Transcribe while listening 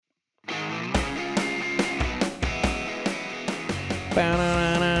Hey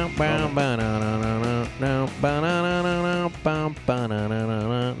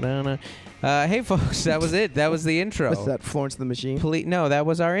folks, that was it. That was the intro. What's that, Florence and the Machine? No, that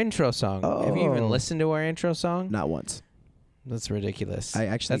was our intro song. Oh. Have you even listened to our intro song? Not once. That's ridiculous. I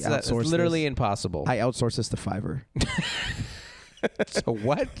actually that's outsourced literally this. impossible. I outsourced this to Fiverr. So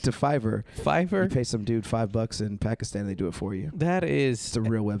what? To Fiverr. Fiverr? You pay some dude $5 in Pakistan, they do it for you. That is... It's a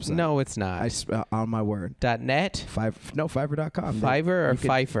real website. No, it's not. On my word. .net? Fiverr.com. Fiverr or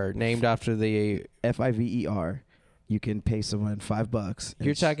Pfeiffer, named after the... Fiver. You can pay someone $5.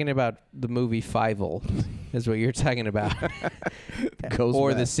 You're talking about the movie Fievel, is what you're talking about. Or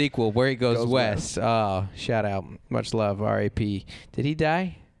west. the sequel, Where He Goes West. Oh, shout out. Much love, R.A.P. Did he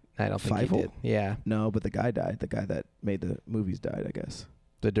die? I don't think he Fievel? did. Yeah. No, but the guy died. The guy that made the movies died, I guess.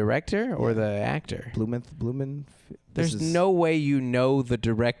 The director or the actor? Blumen. There's no way you know the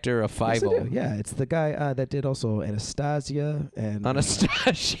director of Yes, I Fievel. do. Yeah, it's the guy that did also Anastasia and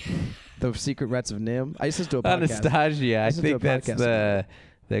Anastasia. The Secret Rites of Nim. I used to do a podcast. Anastasia. I Listen to think a that's podcast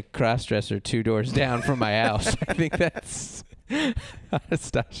the cross-dresser 2 doors down from my house. I think that's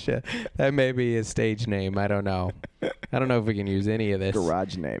Anastasia. That may be his stage name. I don't know. I don't know if we can use any of this.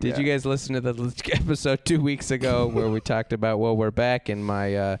 Garage name. Did you guys listen to the episode 2 weeks ago where we talked about, well, we're back in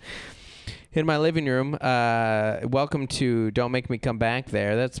my living room. Welcome to Don't Make Me Come Back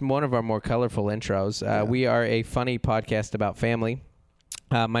there. That's one of our more colorful intros. We are a funny podcast about family.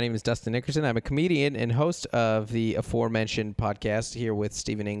 My name is Dustin Nickerson. I'm a comedian and host of the aforementioned podcast here with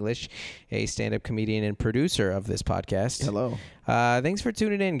Stephen English, a stand-up comedian and producer of this podcast. Hello. Thanks for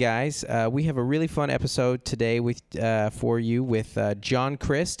tuning in, guys. We have a really fun episode today for you with John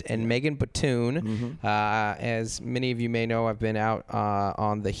Crist and Megan Batoon. Mm-hmm. As many of you may know, I've been out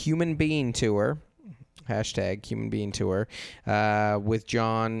on the Human Being Tour. Hashtag Human Being Tour with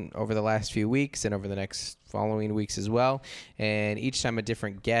John over the last few weeks and over the next following weeks as well. And each time a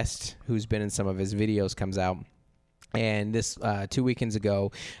different guest who's been in some of his videos comes out. And this 2 weekends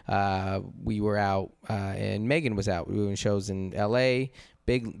ago, we were out and Megan was out. We were doing shows in L.A.,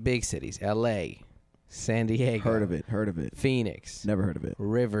 big cities, L.A., San Diego. Heard of it. Phoenix. Never heard of it.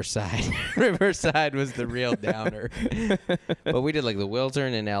 Riverside. Riverside was the real downer. But we did like the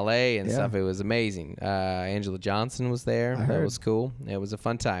Wiltern in L.A. and stuff. It was amazing. Angela Johnson was there. That was cool. It was a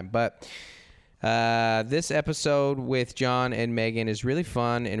fun time. But this episode with John and Megan is really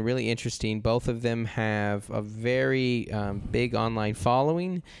fun and really interesting. Both of them have a very big online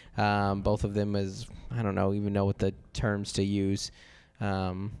following. Both of them I don't even know what the terms to use.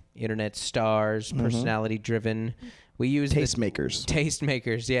 Internet stars, personality driven. We use Tastemakers.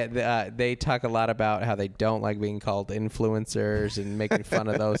 Tastemakers, yeah. They talk a lot about how they don't like being called influencers and making fun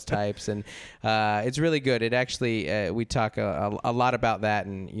of those types, and it's really good. It actually we talk a lot about that,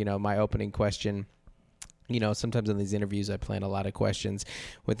 and my opening question. Sometimes in these interviews I plan a lot of questions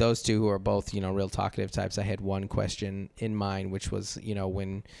with those two who are both real talkative types. I had one question in mind, which was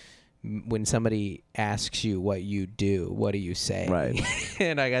when somebody asks you what you do, what do you say? Right.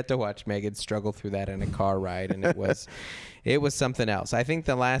 And I got to watch Megan struggle through that in a car ride, and it was something else. I think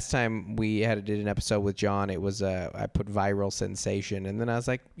the last time we did an episode with John, it was I put viral sensation, and then I was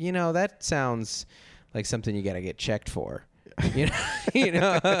like, that sounds like something you got to get checked for. That's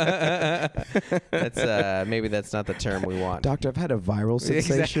maybe that's not the term we want. Doctor, I've had a viral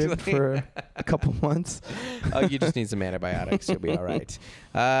sensation for a couple months. Oh, you just need some antibiotics. You'll be all right.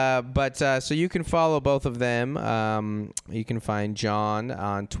 So you can follow both of them. You can find John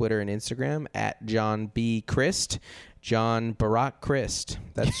on Twitter and Instagram at John B. Crist. John Barack Crist.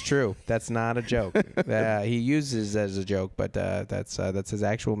 That's true. That's not a joke. He uses as a joke, but that's his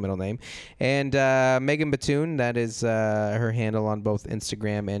actual middle name. And Megan Batoon, that is her handle on both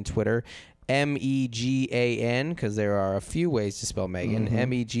Instagram and Twitter. Megan, because there are a few ways to spell Megan.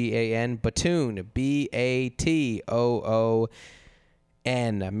 Megan, Batoon,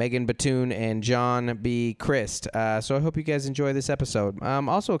 Batoon. Megan Batoon and John B. Crist. So I hope you guys enjoy this episode.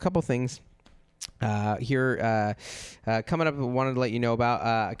 Also, a couple things. Here coming up, I wanted to let you know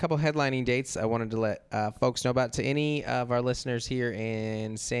about a couple headlining dates I wanted to let folks know about. To any of our listeners here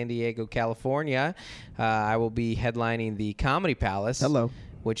in San Diego, California, I will be headlining the Comedy Palace. Hello.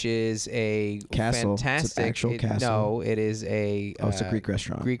 Which is a castle. Fantastic... It's an actual castle. No, it is a... it's a Greek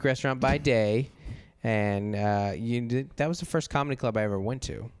restaurant. Greek restaurant by day. And that was the first comedy club I ever went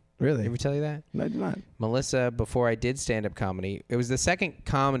to. Really? Did I ever tell you that? No, I did not. Melissa, before I did stand-up comedy, it was the second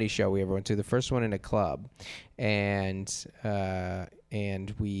comedy show we ever went to, the first one in a club. And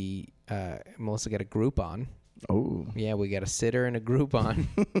we, Melissa got a Groupon. Oh. Yeah, we got a sitter and a Groupon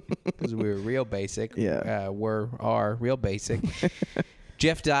because we were real basic. Yeah. Are real basic.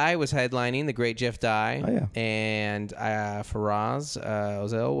 Jeff Dye was headlining, the great Jeff Dye. Oh, yeah. And Faraz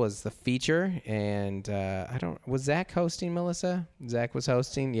Ozel was the feature. And was Zach hosting, Melissa? Zach was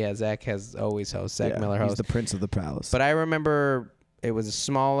hosting? Yeah, Zach has always hosts. Zach Miller hosts. He's the Prince of the Palace. But I remember it was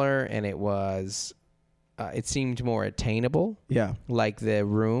smaller and it was, it seemed more attainable. Yeah. Like the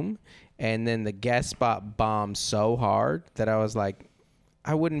room. And then the guest spot bombed so hard that I was like,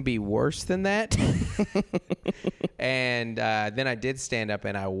 I wouldn't be worse than that. And then I did stand up,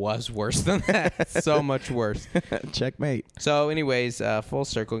 and I was worse than that. So much worse. Checkmate. So anyways, full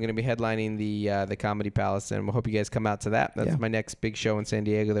circle, going to be headlining the Comedy Palace, and we hope you guys come out to that. That's my next big show in San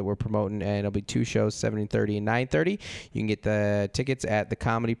Diego that we're promoting, and it'll be 2 shows, 7:30 and 9:30. You can get the tickets at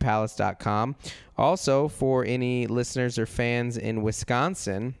thecomedypalace.com. Also, for any listeners or fans in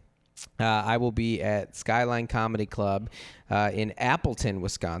Wisconsin, I will be at Skyline Comedy Club in Appleton,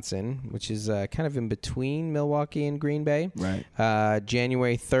 Wisconsin, which is kind of in between Milwaukee and Green Bay. Right.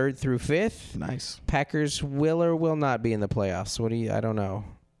 January 3rd through 5th. Nice. Packers will or will not be in the playoffs. I don't know.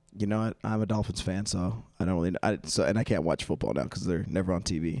 You know what? I'm a Dolphins fan, so I don't really. And I can't watch football now because they're never on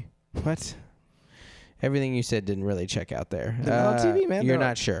TV. What? Everything you said didn't really check out there. They're not on TV, man. You're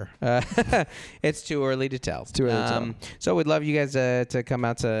not sure. It's too early to tell. It's too early to tell. So we'd love you guys to come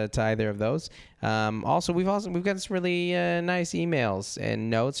out to either of those. Also, we've got some really nice emails and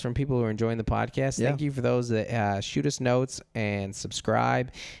notes from people who are enjoying the podcast. Yeah. Thank you for those that shoot us notes and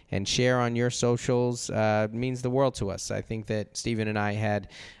subscribe and share on your socials. It means the world to us. I think that Stephen and I had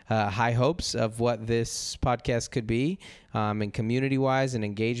high hopes of what this podcast could be. And community-wise and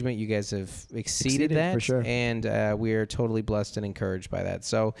engagement, you guys have exceeded that. For sure. And we are totally blessed and encouraged by that.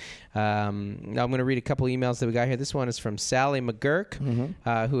 So I'm going to read a couple emails that we got here. This one is from Sally McGurk,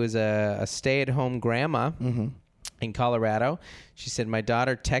 who is a stay-at-home grandma in Colorado. She said, my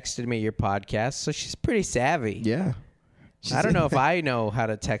daughter texted me your podcast, so she's pretty savvy. Yeah. I don't know if I know how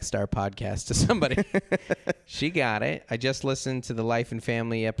to text our podcast to somebody. She got it. I just listened to the Life and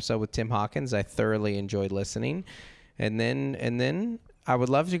Family episode with Tim Hawkins. I thoroughly enjoyed listening. And then I would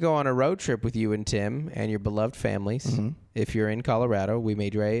love to go on a road trip with you and Tim and your beloved families. If you're in Colorado, we may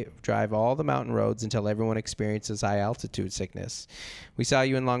drive all the mountain roads until everyone experiences high altitude sickness. We saw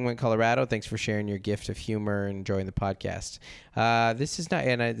you in Longmont, Colorado. Thanks for sharing your gift of humor and enjoying the podcast. This is not,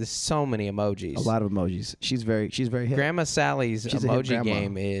 and there's so many emojis. A lot of emojis. She's very hip. Grandma Sally's emoji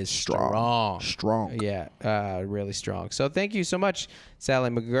game is strong. Yeah, really strong. So thank you so much, Sally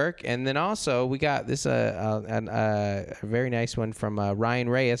McGurk. And then also we got this a very nice one from Ryan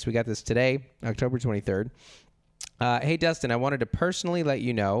Reyes. We got this today, October 23rd. Hey, Dustin, I wanted to personally let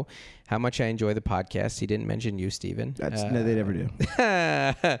you know how much I enjoy the podcast. He didn't mention you, Stephen. No, they never do.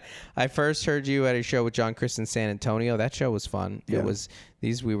 I first heard you at a show with John Crist in San Antonio. That show was fun. Yeah. It was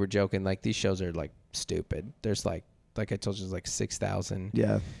we were joking, like these shows are like stupid. There's like I told you, there's like 6,000.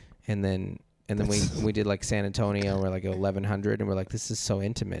 Yeah. And then we did like San Antonio, we're like 1,100, and we're like, this is so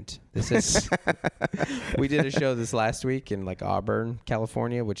intimate. This is. We did a show this last week in like Auburn,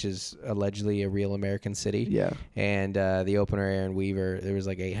 California, which is allegedly a real American city. Yeah. And the opener, Aaron Weaver, there was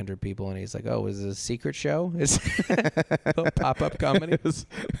like 800 people, and he's like, "Oh, is this a secret show? Is pop-up comedy?"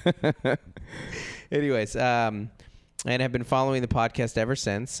 Anyways, and have been following the podcast ever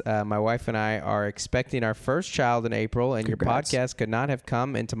since. My wife and I are expecting our first child in April, and Congrats. Your podcast could not have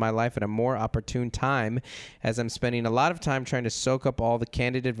come into my life at a more opportune time, as I'm spending a lot of time trying to soak up all the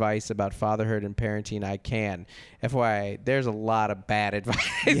candid advice about fatherhood and parenting I can. FYI, there's a lot of bad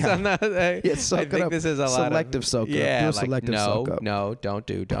advice on that. I think this is a selective soak up. Yeah, Do selective soak up. No, don't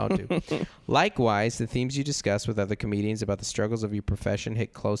do. Likewise, the themes you discuss with other comedians about the struggles of your profession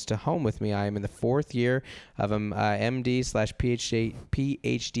hit close to home with me. I am in the 4th year of an MD/PhD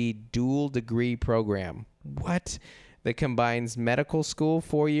dual degree program. What? That combines medical school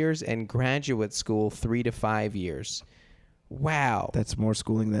 4 years and graduate school 3 to 5 years. Wow. That's more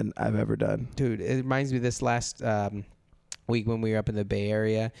schooling than I've ever done. Dude, it reminds me of this last week when we were up in the Bay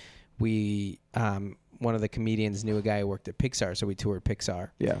Area. We one of the comedians knew a guy who worked at Pixar, so we toured Pixar.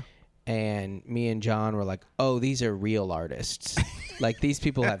 Yeah. And me and John were like, oh, these are real artists. Like, these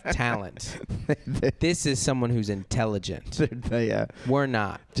people have talent. This is someone who's intelligent. Yeah. We're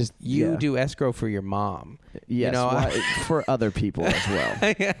not. Just You do escrow for your mom. Yes, You know, for other people as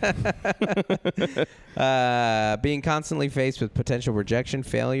well. Being constantly faced with potential rejection,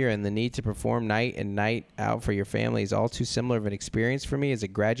 failure, and the need to perform night in, night out for your family is all too similar of an experience for me as a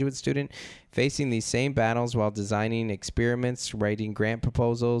graduate student, facing these same battles while designing experiments, writing grant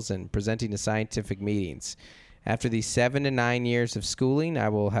proposals, and presenting to scientific meetings. After these 7 to 9 years of schooling, I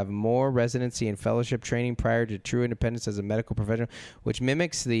will have more residency and fellowship training prior to true independence as a medical professional, which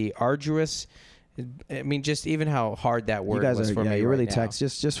mimics the arduous I mean, just even how hard that word was for me. You're really now. text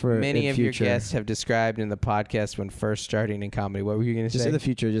just for many of your future. guests have described in the podcast when first starting in comedy. What were you going to say? Just in the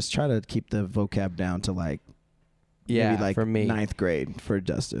future, just try to keep the vocab down to like maybe like for me, 9th grade for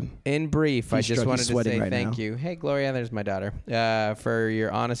Justin. In brief, I just wanted to say right thank now. you. Hey, Gloria, there's my daughter. For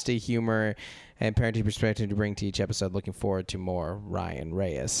your honesty, humor, and parenting perspective to bring to each episode. Looking forward to more. Ryan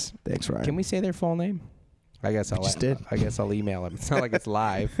Reyes. Thanks, Ryan. Can we say their full name? I guess I'll email him. It's not like it's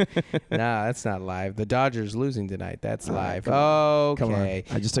live. Nah, that's not live. The Dodgers losing tonight. That's live. Come Okay.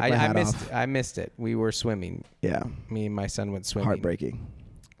 on. I just took my hat off. I missed it. We were swimming. Yeah. Me and my son went swimming. Heartbreaking.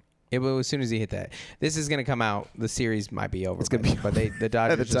 It was as soon as he hit that. This is going to come out. The series might be over. It's going to be but the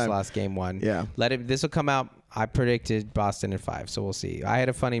Dodgers just lost game 1. Yeah. This will come out. I predicted Boston in 5, so we'll see. I had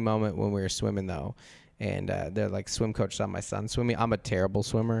a funny moment when we were swimming though. And they're like swim coach saw my son swimming. I'm a terrible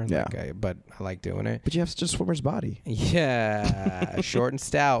swimmer, but I like doing it. But you have such a swimmer's body. Yeah, short and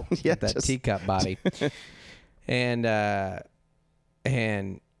stout. Yeah, that teacup body. And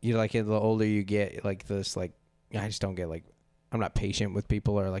you like the older you get, like this, like I just don't get like I'm not patient with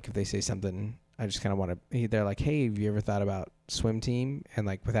people, or like if they say something, I just kind of want to. They're like, hey, have you ever thought about swim team? And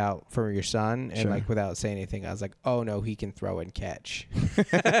like for your son, and like without saying anything, I was like, oh no, he can throw and catch.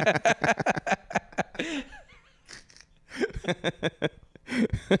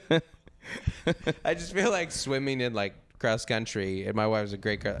 I just feel like swimming and like cross country, and my wife's a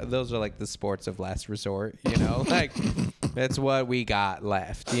great girl. Those are like the sports of last resort, like that's what we got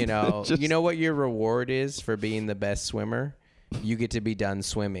left, you know what your reward is for being the best swimmer? You get to be done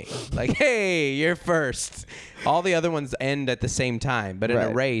swimming. Like, hey, you're first. All the other ones end at the same time, but in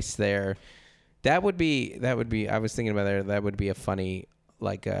a race that would be I was thinking about that would be a funny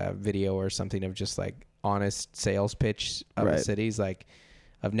like video or something of just like honest sales pitch of the cities, like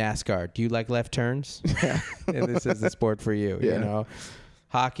of NASCAR. Do you like left turns? And this is the sport for you, you know.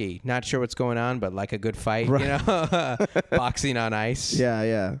 Hockey, not sure what's going on, but like a good fight, you know. Boxing on ice.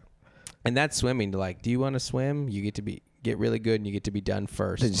 Yeah. And that's swimming. Like, do you want to swim? You get really good, and you get to be done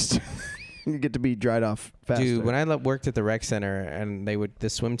first. You get to be dried off faster. Dude, when I worked at the rec center, and the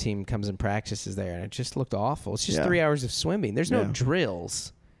swim team comes and practices there, and it just looked awful. It's just 3 hours of swimming. There's no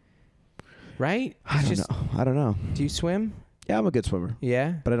drills, right? I don't know. Do you swim? Yeah, I'm a good swimmer.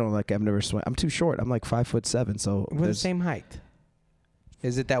 Yeah, but I've never swam. I'm too short. I'm like 5'7", so we're the same height.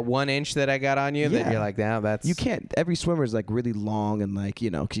 Is it that 1 inch that I got on you that you're like, now that's... You can't. Every swimmer is like really long and like,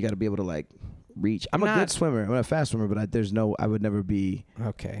 you know, 'cause you got to be able to like reach. I'm a good swimmer. I'm a fast swimmer, but I would never be...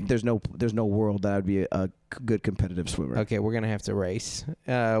 Okay. There's no world that I would be a good competitive swimmer. Okay, we're going to have to race.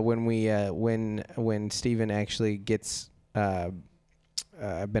 When Steven actually gets...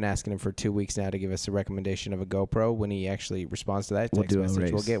 I've been asking him for 2 weeks now to give us a recommendation of a GoPro. When he actually responds to that text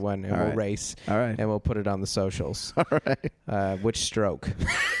message, we'll get one and we'll race. All right. And we'll put it on the socials. All right. Which stroke?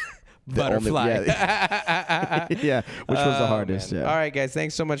 Butterfly. Yeah. Which was the hardest? Man. Yeah. All right, guys.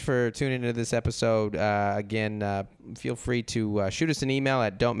 Thanks so much for tuning into this episode. Again, feel free to shoot us an email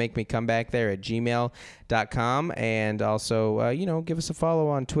at don'tmakemecomeback@gmail.com, and also give us a follow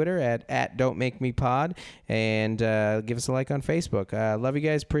on Twitter at don'tmakemepod, and give us a like on Facebook. Love you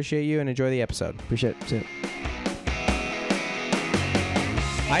guys. Appreciate you, and enjoy the episode. Appreciate it.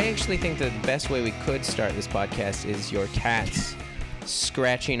 I actually think the best way we could start this podcast is your cats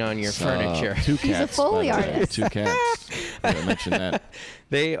scratching on your furniture. 2 cats. He's a Foley artist. 2 cats. I mentioned that.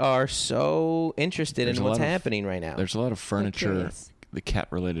 They are so interested in what's happening right now. There's a lot of furniture, the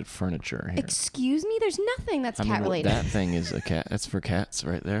cat-related furniture here. Excuse me? There's nothing that's cat-related. That thing is a cat. That's for cats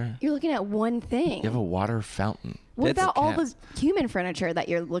right there. You're looking at one thing. You have a water fountain. What about all the human furniture that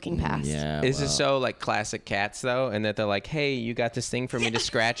you're looking past? Yeah. Is this so like classic cats though, and that they're like, "Hey, you got this thing for me to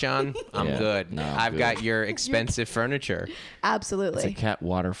scratch on? I'm good. No, I've got your expensive furniture." Absolutely. It's a cat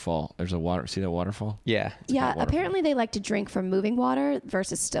waterfall. There's a water. See that waterfall? Yeah. Yeah. Apparently, they like to drink from moving water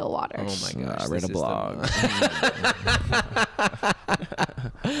versus still water. Oh my gosh! I read a blog.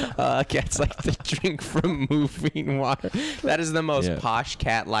 Cats like to drink from moving water. That is the most posh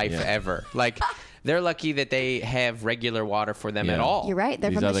cat life ever. Like. They're lucky that they have regular water for them at all. You're right.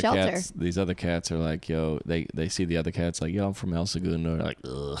 They're from the shelter. These other cats are like, yo, they see the other cats like, yo, I'm from El Segundo. They're like,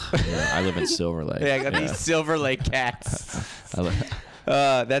 ugh. I live in Silver Lake. Yeah, I got these Silver Lake cats.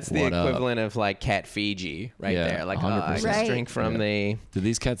 That's the equivalent of like Cat Fiji right there. Like, I just drink from the... Do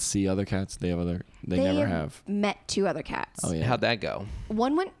these cats see other cats? They never have. Met 2 other cats. Oh, yeah. How'd that go?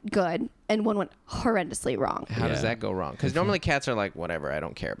 One went good and one went horrendously wrong. How does that go wrong? Because normally cats are like, whatever, I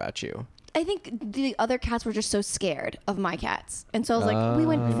don't care about you. I think the other cats were just so scared of my cats. And so I was like, we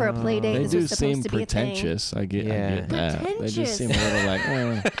went for a play date. This was supposed to be a thing. I get that. They just seem a little like,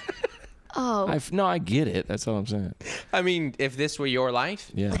 Oh. No, I get it. That's all I'm saying. I mean, if this were your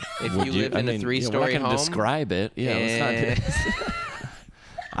life, Yeah. if you lived in a 3-story we're not home, gonna describe it. Yeah. Let's not do this.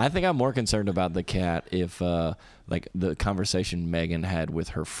 I think I'm more concerned about the cat if, like, the conversation Megan had with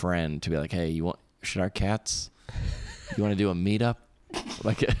her friend to be like, "Hey, should our cats? You want to do a meetup?"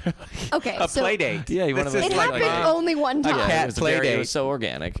 Like, Okay. a play date. Yeah, you want to. It happened only one time. cat it was play date. It was so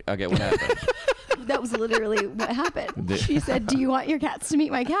organic. Okay, what happened? That was literally what happened. She said, "Do you want your cats to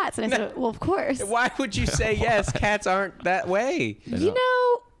meet my cats?" And I said, "Well, of course." Why would you say yes? Cats aren't that way. You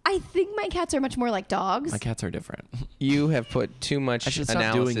know, I think my cats are much more like dogs. My cats are different. You have put too much I should stop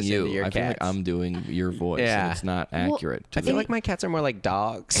doing analysis you. into your I feel cats. like I'm doing your voice, Yeah. and it's not accurate. I feel like my cats are more like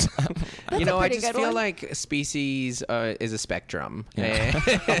dogs. You know, a I pretty just good feel one. like species is a spectrum.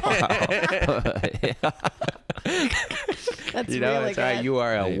 That's You know, really that's good. right. You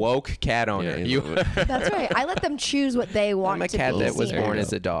are a woke cat owner. Yeah, You. That's right. I let them choose what they want I'm a to cat be that was seen born as.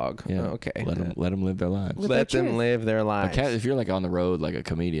 as a dog. Yeah. Okay. Let them live their lives. Live Let their them truth. live their A lives. cat. If you're like on the road, like a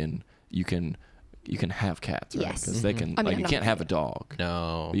comedian, you can have cats, right? Yes. Because they can. I mean, like I'm you not can't gonna have a dog.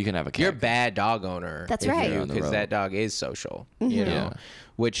 No. You can have a cat. You're a bad dog owner. That's if right. you- You're on the Because road. that dog is social, you know, Yeah.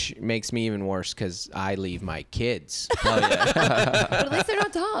 which makes me even worse because I leave my kids. But at least they're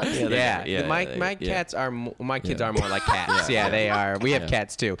not dogs. Yeah, my yeah. cats are my kids are more like cats. Yeah, they are. We have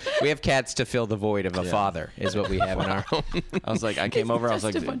cats too. We have cats to fill the void of a father is what we have in our home. I was like, I came over. I was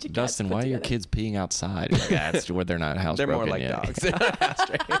just a like, bunch of cats Dustin, put why are your together. kids peeing outside? He's like, yeah, that's where they're not housebroken. They're more like yet. dogs. They're not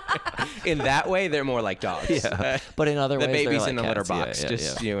house-trained. In that way, they're more like dogs. Yeah. But in other The ways, they're baby's like in a litter cats. Yeah, box, yeah,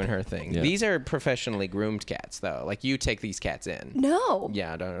 just yeah. you and her thing. Yeah. These are professionally groomed cats, though. Like you take these cats in. No.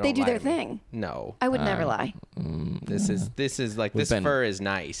 Yeah, don't They do lie their to me. thing. No, I would never lie. this is like We've this been- fur is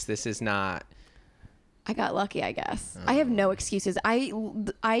nice. This is not. I got lucky, I guess. I have no excuses. I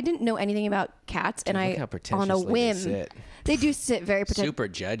didn't know anything about cats, and Look how on a pretentiously they whim, sit. they do sit very pretentious. Super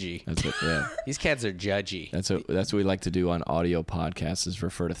judgy. That's it. Yeah. These cats are judgy. That's what we like to do on audio podcasts is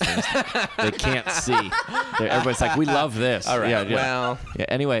refer to things they can't see. Everybody's like, we love this. All right. Yeah, yeah. Well, Yeah.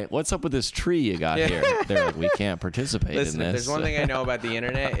 Anyway, what's up with this tree you got here? They're like, we can't participate listen. in If this. there's one thing I know about the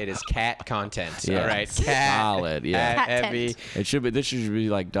internet, it is cat content. Yeah. All right, cat Solid, yeah. cat Cat heavy. tent. This should be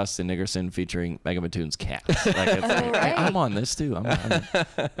like Dustin Nickerson featuring Megan Batoon's cats. Like it's like, right. I'm on this too.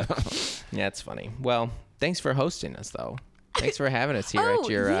 Yeah, it's funny. Well, thanks for hosting us, though. Thanks for having us here Oh, at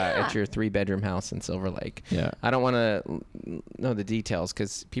your yeah. 3-bedroom house in Silver Lake. Yeah. I don't want to know the details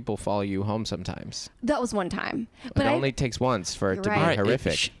because people follow you home sometimes. That was one time, but It I only takes once for it You're to be right.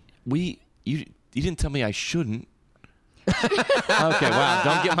 horrific. You didn't tell me I shouldn't. Okay, wow.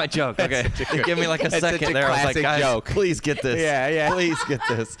 Don't get my joke. Okay. Give me like a That's second such a there. I was like, classic guys, joke. please get this. Yeah, yeah. Please get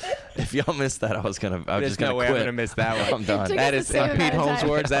this. If y'all missed that, I was There's just gonna no way quit. I'm gonna miss that one. I'm done. Took That us is the same in Pete amount of Holmes' time.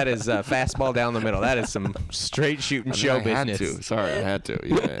 words. That is fastball down the middle. That is some straight shooting show I had business. to. Sorry, I had to.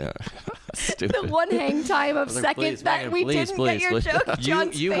 Yeah. Stupid. the one hang time of was like, seconds please, that Megan, we please, didn't please, get your please. joke.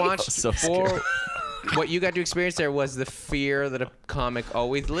 John's You face. watched So for what you got to experience there was the fear that a comic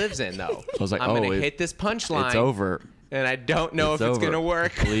always lives in, though. I was like, I'm oh, gonna it- hit this punchline. It's over. And I don't know if it's over. gonna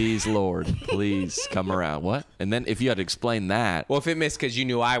work. Please, Lord, please come around. What? And then if you had to explain that. Well, if it missed, because you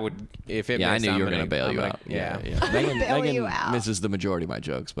knew I would. If it Yeah, I missed, knew I'm you were gonna bail I'm you gonna- out. Yeah. Megan, Bail you Megan out. misses the majority of my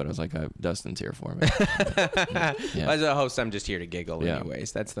jokes, but I was like, Dustin's here for me. Yeah. As a host, I'm just here to giggle, Yeah.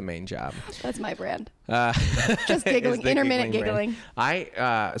 anyways. That's the main job. That's my brand. Just Just giggling, intermittent giggling.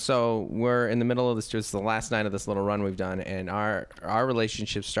 So we're in the middle of this. Just the last night of this little run we've done, and our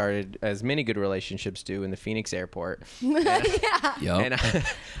relationship started as many good relationships do in the Phoenix airport. Yeah. Yup. And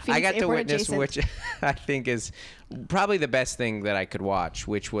I got to Airport witness, adjacent. which I think is probably the best thing that I could watch,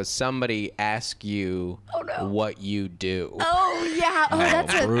 which was somebody ask you Oh, no. what you do. Oh yeah. Oh,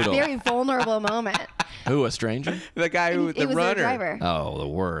 that's a brutal. very vulnerable moment. Who, a stranger? The guy who, It the was runner. their driver. Oh, the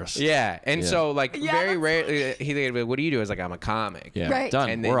worst. Yeah, and Yeah. so like Yeah, very that's rarely he'd be, what do you do? I was like, I'm a comic. Yeah. Right. Done.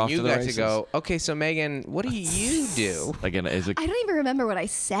 And then We're off you to the got races. to go, okay, so Megan, what do you do? Again, is it? I don't even remember what I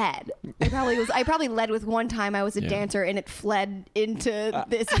said. I probably led with one time I was a Yeah. dancer and it fled into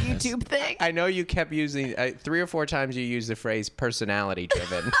this YouTube thing. I know you kept using 3 or 4 times you used the phrase personality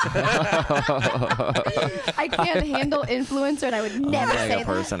driven. I can't handle influencer and I would never say Mega that.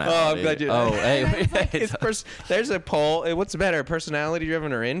 personality. Oh, I'm glad you- Oh, hey. There's a poll. What's better, personality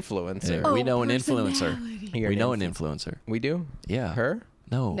driven or influencer? we Oh, know an influencer. personality. You're We an know an influencer. We do? Yeah. Her?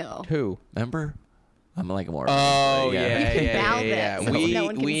 No. No. Who? Remember? I'm like more. Oh, yeah. yeah, We can yeah, mouth yeah, it yeah. so We no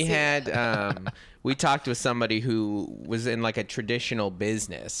one can we see had we talked with somebody who was in like a traditional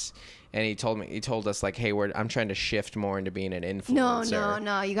business, and he told us like, hey, I'm trying to shift more into being an influencer.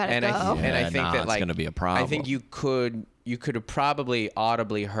 No, you gotta and go. I think Yeah, that it's like gonna be a problem. I think you could you could have probably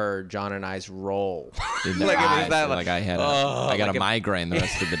audibly heard John and I's roll. I got a migraine the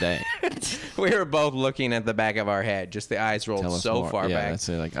rest of the day. We were both looking at the back of our head, just the eyes rolled so far back. That's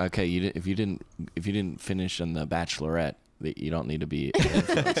it. Like, okay, if you didn't finish on The Bachelorette, you don't need to be an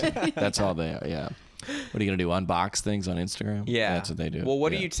influencer. That's all they are. Yeah. What are you going to do? Unbox things on Instagram? Yeah. That's what they do. Well,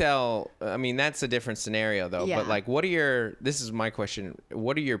 what do you tell? I mean, that's a different scenario, though. Yeah. But, like, this is my question.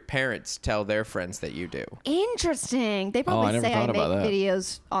 What do your parents tell their friends that you do? Interesting. They probably say I make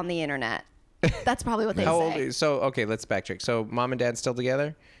videos on the internet. That's probably what they say. So, okay, let's backtrack. So, mom and dad still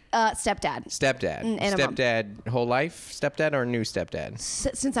together? Stepdad. Stepdad. And stepdad whole life? Stepdad or new stepdad?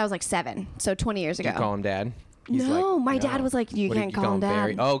 Since I was like 7, so 20 years ago. You call him dad? My dad was like, you can't call him dad.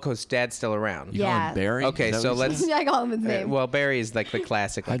 Barry? Oh, because dad's still around. You call him Barry? Okay, so let's... I call him his name. Well, Barry is like the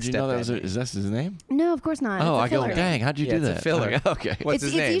classic. How'd you know that is that his name? No, of course not. Oh, I go, dang, how'd you do that? It's a filler. Okay. What's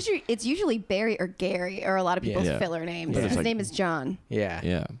his name? It's usually Barry or Gary or a lot of people's filler names. His name is John. Yeah.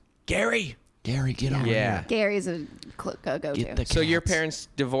 Yeah. Gary, get over here. Gary's a go-to. So your parents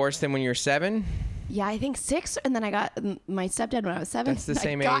divorced him when you were 7? Yeah, I think 6, and then I got my stepdad when I was 7. That's the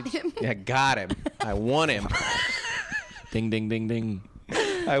same age. Got him. Yeah, got him. I won him. Ding, ding, ding, ding.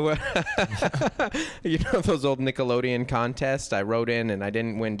 You know those old Nickelodeon contests? I wrote in and I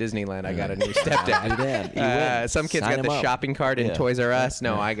didn't win Disneyland. I got a new stepdad. Some kids got the shopping cart in Toys R Us.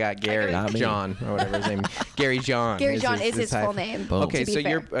 No, I got Gary John or whatever his name. Gary John. Gary John is his full name. Okay, so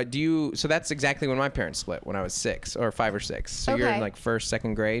you're so that's exactly when my parents split, when I was 6 or 5 or 6. So you're in like 1st,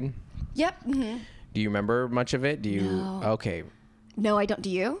 2nd grade. Yep. Mm-hmm. Do you remember much of it? No. Okay. No, I don't. Do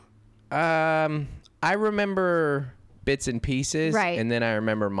you? I remember bits and pieces, right? And then I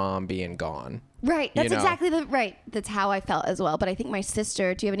remember mom being gone. Right. That's exactly That's how I felt as well. But I think my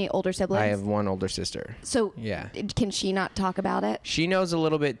sister. Do you have any older siblings? I have one older sister. So yeah, can she not talk about it? She knows a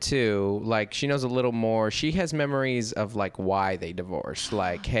little bit too. Like she knows a little more. She has memories of like why they divorced.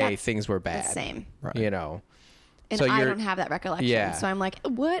 Like, hey, things were bad. The same. Right. You know. And so I don't have that recollection. Yeah. So I'm like,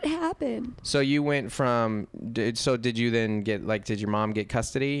 what happened? So you went from. Did you then get like? Did your mom get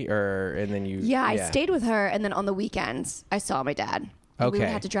custody, and then you? Yeah, I stayed with her, and then on the weekends I saw my dad. Okay. We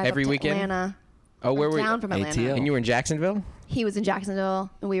had to drive every up to weekend. Atlanta. Oh, where were you? Down from Atlanta. ATL. And you were in Jacksonville? He was in Jacksonville,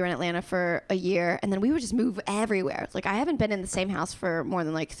 and we were in Atlanta for a year, and then we would just move everywhere. Like I haven't been in the same house for more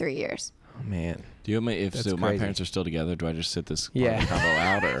than like 3 years. Oh man. Do you have my parents are still together? Do I just sit this combo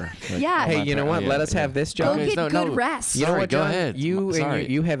out or? Like, yeah. Hey, you know what? Let us have this, John. Go get good rest. You know what, John? Go ahead.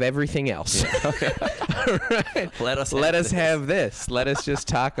 You have everything else. Okay. All right. Let us have this. Let us just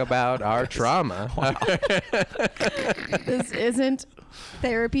talk about our trauma. This isn't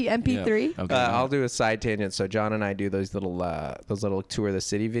therapy MP3. Yeah. Okay. I'll do a side tangent. So John and I do those little tour of the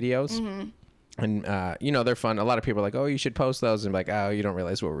city videos. Mm-hmm. And, they're fun. A lot of people are like, oh, you should post those. And like, oh, you don't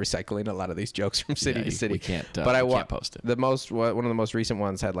realize we're recycling a lot of these jokes from city to city. We can't, but I can't post it. One of the most recent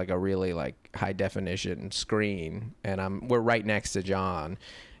ones had like a really like high definition screen. And we're right next to John.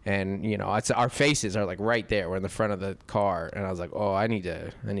 And, our faces are like right there. We're in the front of the car. And I was like, oh, I need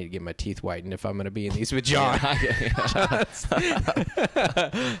to get my teeth whitened if I'm going to be in these with John.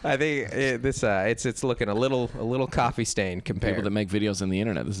 I think it's looking a little coffee stained compared. People that make videos on the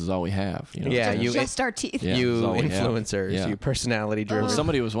internet, this is all we have. Yeah, just our teeth. Yeah, you influencers, you personality driven.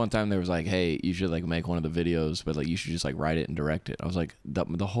 Somebody was one time, there was like, hey, you should like make one of the videos, but like you should just like write it and direct it. I was like,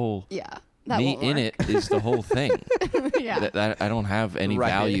 the whole... Yeah. Me in it is the whole thing. Yeah. I don't have any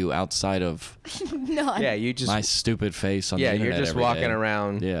value outside of you just my stupid face on the internet. Yeah, you're just walking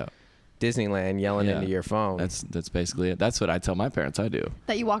around Disneyland yelling into your phone. That's basically it. That's what I tell my parents I do.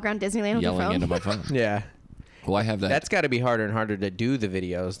 That you walk around Disneyland with your phone? Yelling into my phone. Yeah. Well, I have that. That's got to be harder and harder to do the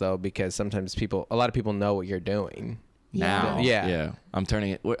videos, though, because sometimes a lot of people know what you're doing. Now. Yeah. I'm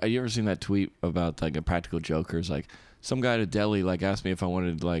turning it. Have you ever seen that tweet about like a Practical Joker's like, some guy at a deli like asked me if I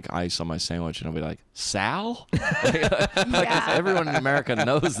wanted like ice on my sandwich, and I'll be like, Sal? Everyone in America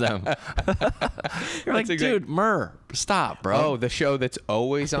knows them. You're like, dude, Murr, stop, bro. Oh, the show that's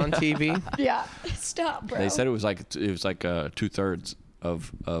always on TV? Yeah, stop, bro. They said it was like 2/3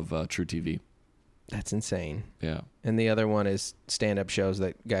 of True TV. That's insane. Yeah. And the other one is stand-up shows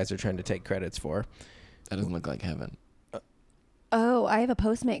that guys are trying to take credits for. That doesn't look like heaven. Oh, I have a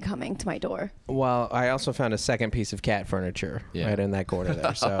Postmate coming to my door. Well, I also found a second piece of cat furniture right in that corner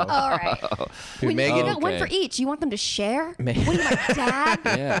there. So, all right. Dude, Megan, you got one for each. You want them to share? What are you, my dad?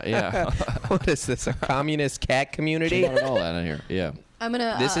 Yeah. What is this? A communist cat community? Not at all out of here. Yeah. I'm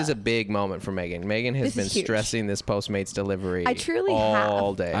gonna. This is a big moment for Megan. Megan has been stressing this Postmates delivery. I truly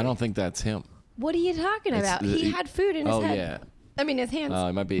all day. I don't think that's him. What are you talking about? He had food in his head. Oh yeah. I mean, his hands.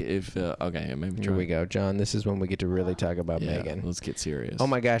 It might be okay. Maybe. Here we go, John. This is when we get to really talk about Megan. Let's get serious. Oh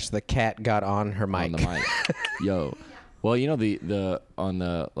my gosh, the cat got on her mic. On the mic. Yo. Well, you know the on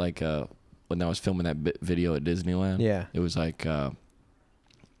the like when I was filming that video at Disneyland. Yeah. It was like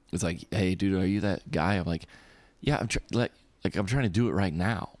it's like, hey, dude, are you that guy? I'm like, yeah, I'm trying to do it right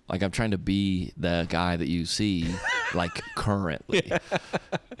now. Like I'm trying to be the guy that you see like currently. Yeah.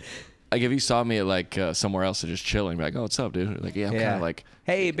 Like if you saw me at like somewhere else and just chilling, be like, oh, what's up, dude? Like, yeah, I'm kind of like,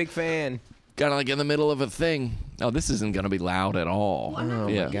 hey, big fan. Kind of like in the middle of a thing. Oh, this isn't gonna be loud at all. Oh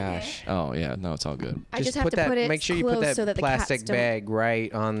yeah. my gosh. Oh yeah, no, it's all good. I just have to put it make sure you put close that so that the plastic cats don't- bag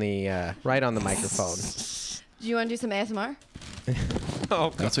right on the microphone. Do you want to do some ASMR? Oh,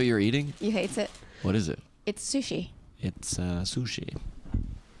 That's what you're eating? You hates it. What is it? It's sushi. It's sushi.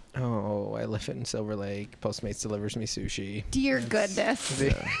 Oh, I live in Silver Lake. Postmates delivers me sushi. Dear goodness.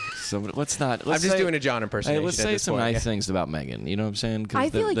 So let's not. I'm just doing a John impersonation. Hey, let's at say this some point. nice things about Megan. You know what I'm saying? 'Cause I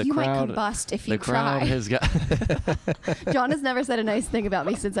feel like you might crowd, combust if you the crowd try. has got. John has never said a nice thing about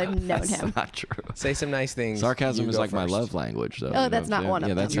me since I've known That's him. not true. Say some nice things. Sarcasm You is go like my first. love language, though. Oh, you know that's what I'm not saying? one of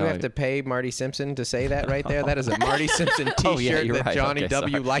Yeah, them. that's You how have to pay Marty Simpson to say that right there. That is a Marty Simpson T-shirt Oh, yeah, you're that right. Johnny Okay,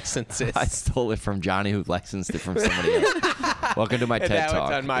 W. sorry. licenses. I stole it from Johnny, who licensed it from somebody else. Welcome to my And TED now Talk.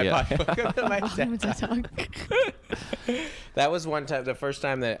 it's on my Yeah. Welcome to my TED Talk. Talk. That was one time, the first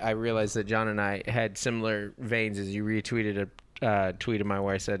time that I realized that John and I had similar veins. Is you retweeted a tweet of mine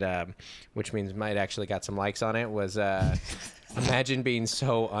where I said, which means might actually got some likes on it, was imagine being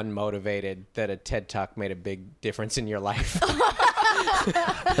so unmotivated that a TED Talk made a big difference in your life.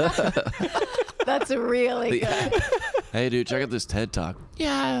 That's really good. Hey, dude, check out this TED Talk.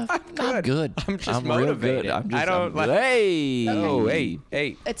 Yeah, I'm good. I'm just real motivated. good. I don't I'm good. like- Hey. Oh, hey.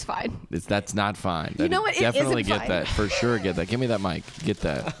 It's fine. That's not fine. You know what? It Definitely isn't get fine. that. For sure get that. Give me that mic. Get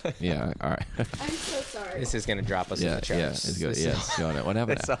that. Yeah, all right. I'm so sorry. This is going to drop us in Yeah, the charts. yeah, it's good. This is- Yeah, it's going. What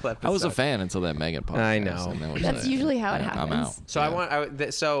happened? This whole I was a episode. fan until that Megan podcast. I know. and that was That's it. usually how it Yeah, I'm happens. out. So Yeah.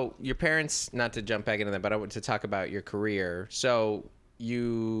 so your parents, not to jump back into that, but I want to talk about your career. So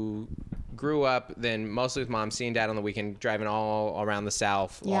you grew up then mostly with mom, seeing dad on the weekend, driving all around the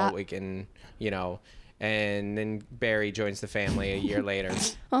South Yeah. all weekend, and then Barry joins the family a year later.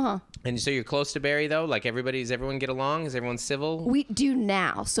 Uh-huh. And so you're close to Barry though? Like does everyone get along? Is everyone civil? We do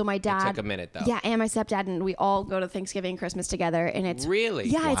now. So my dad. took a minute, though. Yeah, and my stepdad, and we all go to Thanksgiving and Christmas together, and it's Really?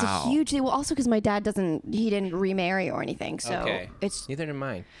 Yeah, it's a Wow. huge deal. Well, also because my dad he didn't remarry or anything, so Okay. it's Neither did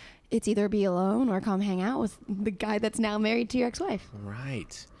mine. either be alone or come hang out with the guy that's now married to your ex-wife.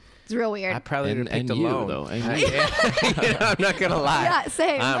 Right. It's real weird. I probably would have picked and you, alone. though. And you. I'm not gonna lie. Yeah,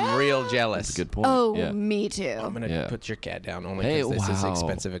 same. I'm real jealous. That's a good point. Oh, yeah. me too. I'm gonna Yeah. put your cat down only Hey, because this is wow.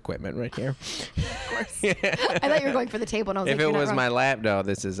 expensive equipment right here. I thought you were going for the table, and I was If like, it you're not was wrong. my lap, no,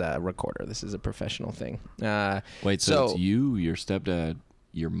 this is a recorder. This is a professional thing. Wait, so it's you, your stepdad,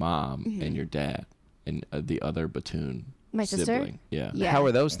 your mom, Mm-hmm. and your dad, and the other Batoon My sister? sibling. Yeah. Yeah. How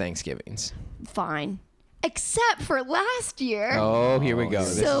are those Thanksgivings? Fine, except for last year. Oh, here we go.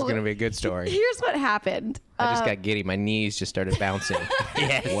 This is So- gonna be a good story. Here's what happened. I just got giddy. My knees just started bouncing.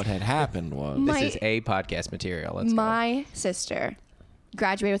 Yes. What had happened was My- This is a podcast material. Let's go. My sister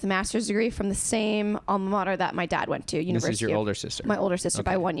graduated with a master's degree from the same alma mater that my dad went to. This University is your of- older sister. My older sister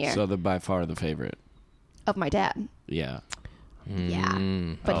by 1 year so by far the favorite. of my dad. Yeah.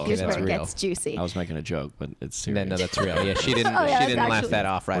 Yeah, but Oh, here's that's where it real. gets juicy. I was making a joke, but it's serious. No, that's real. Yeah, she didn't. Oh, yeah, she that's didn't laugh actually- that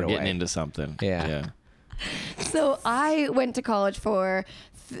off right We're away. getting into something. Yeah. So I went to college for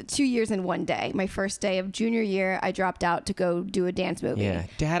 2 years and 1 day. My first day of junior year, I dropped out to go do a dance movie. Yeah,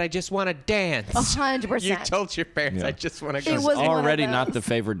 Dad, I just want to dance. 100%. You told your parents, Yeah. I just want to It go. was one of Already not those. the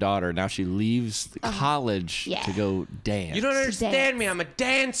favorite daughter. Now she leaves college yeah. to go dance. You don't understand dance. me. I'm a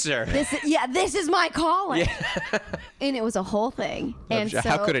dancer. This is my calling. And it was a whole thing. And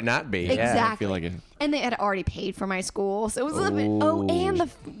How so- could it not be? Exactly. Yeah. I feel like it. And they had already paid for my school, so it was a little bit. Oh, and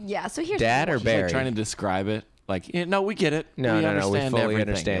so here's Dad or It's Barry? like trying to describe it. Like, yeah, no, we get it. No, we we understand fully everything.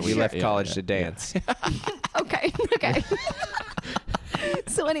 understand. We Yeah, left yeah, college yeah, to yeah. dance. Okay.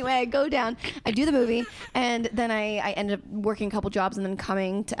 So anyway, I go down, I do the movie, and then I ended up working a couple jobs and then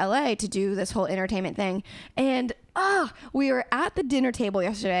coming to LA to do this whole entertainment thing. And we were at the dinner table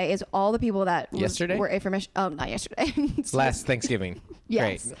yesterday. Is all the people that Yesterday? were information? Oh, not yesterday. Last Thanksgiving.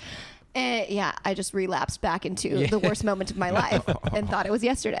 Yes. Great. And yeah, I just relapsed back into the worst moment of my life and thought it was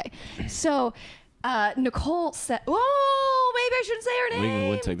yesterday. So Nicole said, "Oh, maybe I shouldn't say her We name."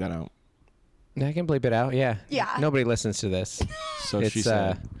 would take that out. I can bleep it out. Yeah. Yeah. Nobody listens to this. So she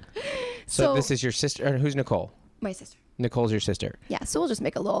said, So this is your sister. Or who's Nicole? My sister. Nicole's your sister. Yeah, so we'll just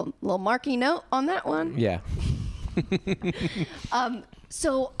make a little marquee note on that one. Yeah.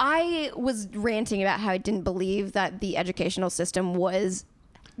 So I was ranting about how I didn't believe that the educational system was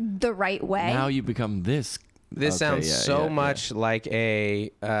the right way. now you become this This sounds so much like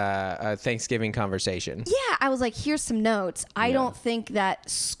a Thanksgiving conversation. Yeah, I was like, here's some notes. I don't think that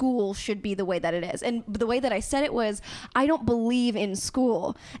school should be the way that it is. And the way that I said it was, I don't believe in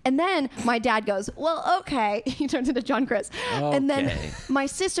school. And then my dad goes, well, okay. He turns into John Crist. Okay. And then my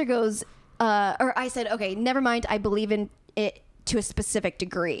sister goes, or I said, okay, never mind. I believe in it to a specific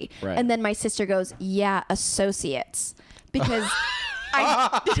degree. Right. And then my sister goes, yeah, associates. Because...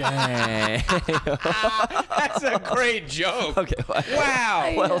 Dang. That's a great joke. Okay.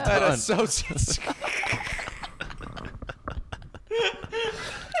 Wow. Well done. Associates.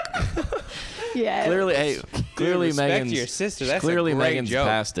 yeah. Clearly respect Megan's to your sister. That's clearly a great Megan's joke.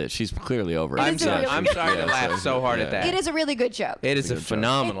 past it. She's clearly over it. I'm sorry Yeah, to laugh so hard at that. It is a really good joke. It is a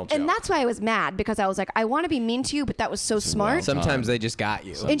phenomenal joke. And that's why I was mad, because I was like, I want to be mean to you, but that was so smart. Sometimes they just got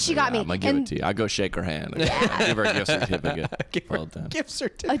you. And she got me. I'm gonna give it to you. I go shake her hand. Give her a gift certificate. Well done. Gift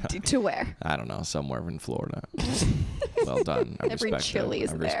certificate. To where? I don't know, somewhere in Florida. Well done. I Every respect Chili's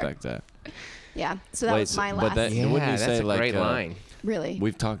that. I there. respect that. Yeah. So that was my last. But that, wouldn't you that's say a like great line. Really?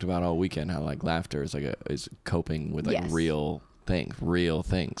 we've talked about all weekend how like laughter is like is coping with like Yes. real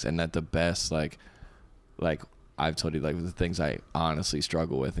things, and that the best like I've told you like the things I honestly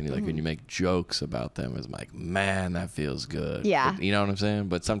struggle with, and you like when you make jokes about them, is like, man, that feels good. Yeah. But, you know what I'm saying?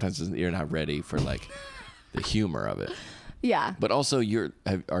 But sometimes you're not ready for like the humor of it. Yeah. But also,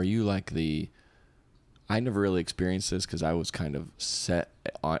 are you like the? I never really experienced this because I was kind of set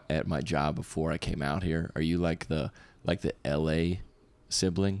at my job before I came out here. Are you like the LA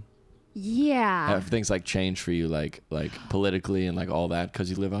sibling? Yeah. Have things like changed for you, like politically and like all that, because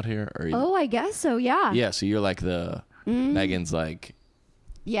you live out here? Or Oh, I guess so. Yeah. yeah, so you're like the Megan's like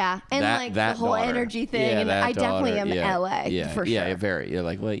Yeah, and that, like that the whole daughter. energy thing, Yeah, and that I definitely daughter. am Yeah, LA yeah, for sure. yeah, very. Yeah,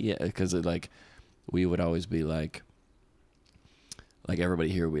 like well, yeah, because like we would always be like everybody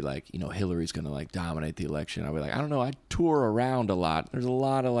here would be like, you know, Hillary's gonna like dominate the election. I'd be like, I don't know, I tour around a lot. There's a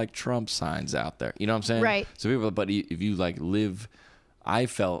lot of like Trump signs out there. You know what I'm saying? Right. So people, but if you like live, I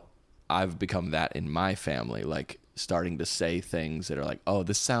felt I've become that in my family, like starting to say things that are like, oh,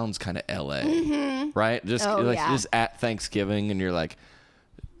 this sounds kind of LA, right? Just just at Thanksgiving, and you're like,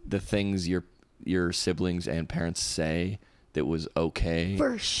 the things your siblings and parents say that was okay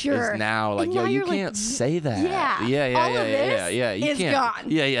For sure. is now like, And yo, now you you're like, can't say that. yeah, all of this You is can't. gone.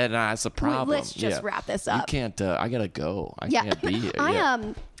 Yeah, nah, that's a problem. Let's just wrap this You up. can't. I gotta go. I Yeah. can't be here.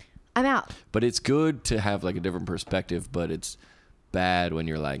 I'm out. But it's good to have like a different perspective. But it's bad when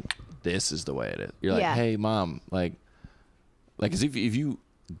you're like, this is the way it is. You're like, Yeah. hey, mom, like, as if you,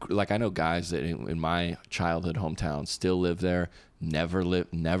 like, I know guys that in my childhood hometown still live there, never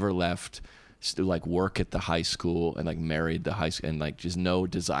left, still like work at the high school and like married the high school, and like just no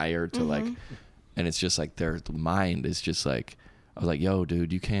desire to like, and it's just like their mind is just like, I was like, yo,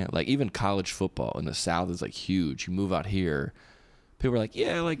 dude, you can't, like, even college football in the South is like huge. You move out here, people are like,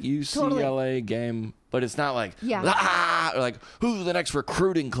 yeah, like UCLA game, but it's not like, or like, who's the next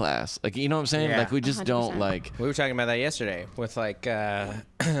recruiting class? Like, you know what I'm saying? Yeah. Like, we just 100%. don't like. We were talking about that yesterday with like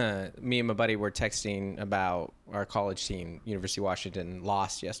me and my buddy were texting about our college team. University of Washington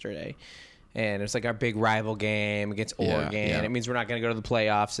lost yesterday. And it's like our big rival game against Oregon. yeah. It means we're not going to go to the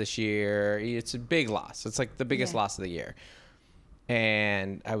playoffs this year. It's a big loss. It's like the biggest loss of the year.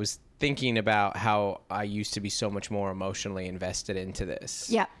 And I was thinking about how I used to be so much more emotionally invested into this.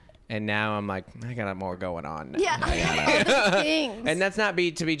 Yeah. And now I'm like, I got more going on now. Yeah. All the things. And that's not to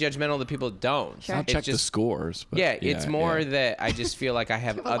be judgmental that people don't. Sure. I'll It's check the just, scores. But yeah, it's more yeah. that I just feel like I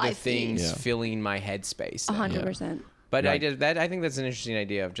have have a other life feed. things Yeah. filling my headspace. now. 100%. But Right. I think that's an interesting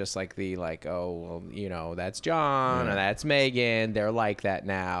idea of just like the like, oh, well, you know, that's John or that's Megan. They're like that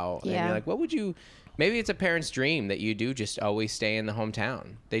now. And Yeah. you're like, what would you? Maybe it's a parent's dream that you do just always stay in the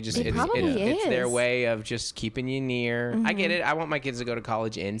hometown. They just It probably it's their is. way of just keeping you near. I get it. I want my kids to go to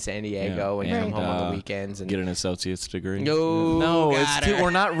college in San Diego and come home on the weekends and get an associate's degree. No, it's too.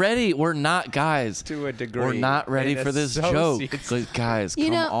 We're not ready. We're not, guys. To a degree. We're not ready An for this joke, associate's. guys. You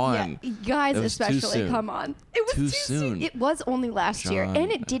Come know, on. yeah, guys It was too especially, soon. come on. It was Too too soon. soon. It was only last year, John.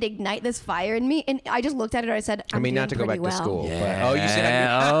 and it did ignite this fire in me. And I just looked at it and I said, I mean, doing not to go back pretty to well. school. But, oh, you said.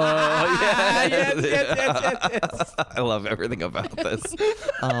 Oh, yeah. yes. I love everything about this.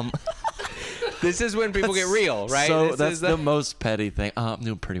 This is when people get real, right? So This that's is the most petty thing. I'm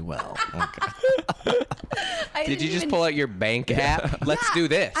doing pretty well. Okay. I Did didn't you just even- pull out your bank app? Let's Yeah. do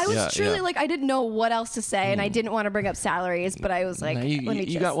this. I was Yeah, truly yeah. like, I didn't know what else to say, and I didn't want to bring up salaries, but I was like, Now, let me you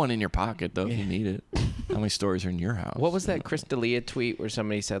just. got one in your pocket though if you need it. How many stories are in your house? What was that Chris D'Elia tweet where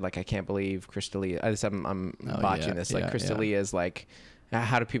somebody said like, I can't believe Chris D'Elia. I'm botching yeah, this. Like yeah, Chris yeah. D'Elia is like,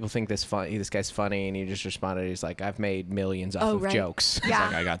 how do people think this guy's funny? And he just responded, he's like, I've made millions off of jokes. Yeah.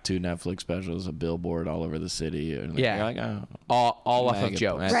 It's like, I got 2 Netflix specials, a billboard all over the city. And Yeah. You're like, oh, all off of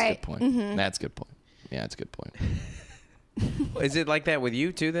jokes. That's Right. a good point. Mm-hmm. That's a good point. Yeah, that's a good point. Is it like that with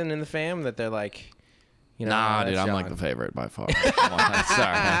you too then in the fam that they're like, you know, Nah, dude, I'm John. like the favorite by far. Sorry,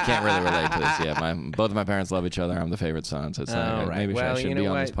 I can't really relate to this. Yeah, both of my parents love each other. I'm the favorite son, so it's like, right. maybe Well, I shouldn't you be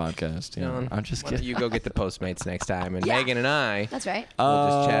know on this what, podcast. You know, John, I'm just why don't kidding. you go get the Postmates next time, and Yeah. Megan and I That's right. we'll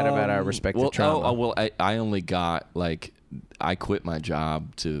just chat about our respective trauma. Well, I only got like I quit my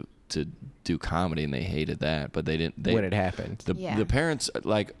job to do comedy, and they hated that, but they didn't. When it happened. The parents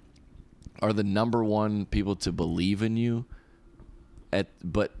like are the number one people to believe in you,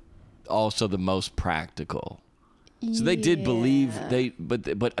 but also the most practical. So they did believe but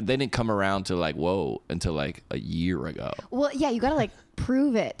they didn't come around to like whoa until like a year ago. Well, yeah, you got to like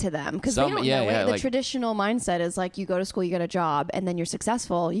prove it to them because they don't know it. The traditional mindset is like you go to school, you get a job, and then you're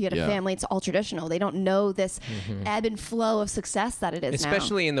successful. You get a family. It's all traditional. They don't know this ebb and flow of success that it is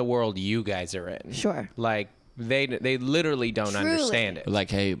especially in the world you guys are in. Sure. Like they literally don't understand it.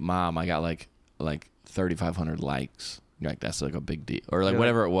 Like, hey, mom, I got like 3,500 likes. You're like, that's like a big deal, or like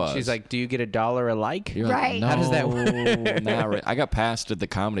whatever it was. She's like, do you get $1 a like? You're right. Like, no, how does that work? Not really. I got passed at the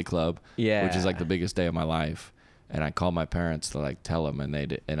comedy club, Yeah. which is like the biggest day of my life, and I called my parents to like tell them,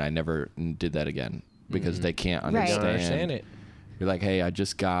 and I never did that again because they can't Right. understand. Don't understand it. You're like, hey, I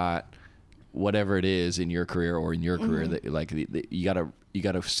just got whatever it is in your career or in your career that like you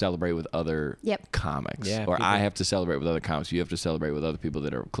gotta celebrate with other comics. Yeah, or people- I have to celebrate with other comics. You have to celebrate with other people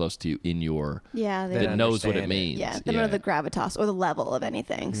that are close to you in your that knows what it understand it. means. Yeah, they don't know the gravitas or the level of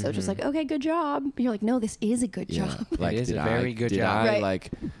anything. So just like, okay, good job. You're like, no, this is a good job. Like, It is did a very I, good did job. I Right.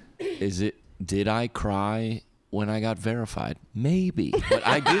 like? Did I cry when I got verified? Maybe, but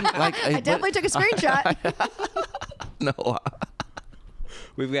I didn't like. I definitely took a screenshot. No.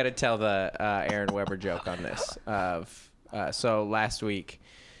 We've got to tell the Aaron Weber joke on this. So last week,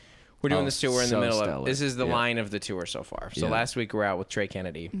 we're doing this tour. We're in the so middle stellar. of. This is the Yeah. line of the tour so far. So Yeah. last week we're out with Trey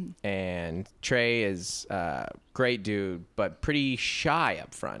Kennedy, and Trey is great dude, but pretty shy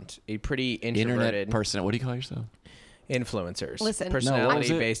up front. A pretty introverted Internet person. What do you call yourself? influencers. Listen.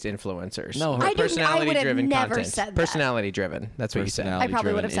 Personality-based influencers. No, I would have personality-driven never content. said that. Personality-driven. That's what you said. I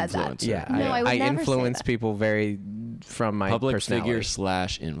probably would have said that. Influencer. Yeah, No, I would I never say influence that. people very from my Public personality. figure /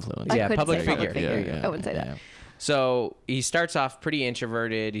 influencer. Yeah, I couldn't public say public figure. figure. Yeah, I wouldn't say that. yeah. So he starts off pretty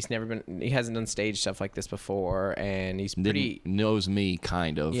introverted. He hasn't done stage stuff like this before, and he's pretty knows me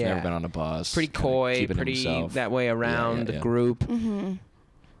kind of. Yeah. Never been on a bus. pretty kinda coy, keeping pretty himself. that way around Yeah, the yeah. group.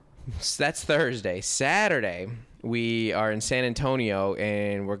 So that's Thursday. Saturday, we are in San Antonio,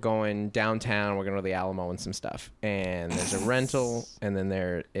 and we're going downtown. We're going to the Alamo and some stuff. And there's a rental, and then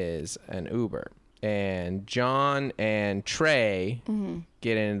there is an Uber. And John and Trey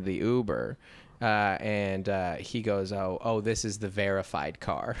get into the Uber. And he goes, oh, this is the verified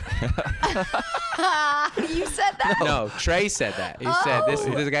car. You said that. No, Trey said that. He said this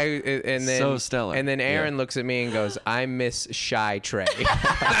is the guy, and then So stellar. And then Aaron Yeah. looks at me and goes, "I miss Shy Trey."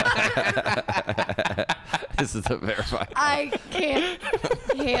 This is the verified. I can't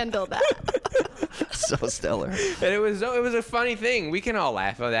handle that. So stellar. And it was a funny thing. We can all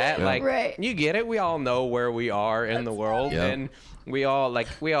laugh at that. Yeah. Like, Right. you get it. We all know where we are in the world, Yep. and we all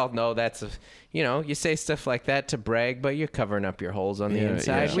know that's you say stuff like that to brag, but you're covering up your holes on the Yeah,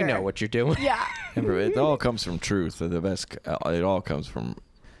 inside. yeah. We know Sure. what you're doing. Yeah. It all comes from truth. The best. It all comes from.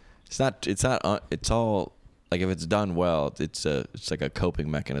 It's not. It's all like if it's done well. It's like a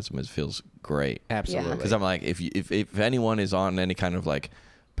coping mechanism. It feels great. Absolutely. Because I'm like, if anyone is on any kind of like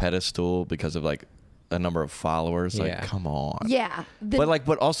pedestal because of like a number of followers, like Yeah. come on. Yeah.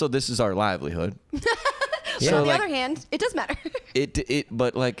 But also this is our livelihood. But on the like, other hand, it does matter.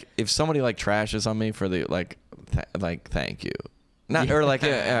 But like if somebody like trashes on me for the like thank you, not or like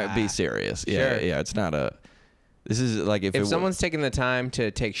be serious. Yeah, Sure. yeah. It's not a. This is like if someone's taking the time to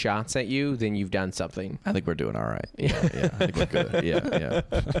take shots at you, then you've done something. I think we're doing all right. Yeah, I think we're good. Yeah.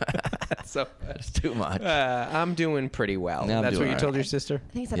 So It's too much. I'm doing pretty well. Yeah, I'm That's what doing you all told right. your sister?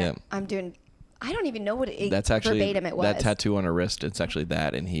 I think so. Yeah. I'm doing. I don't even know what That's actually verbatim it was. that tattoo on her wrist. It's actually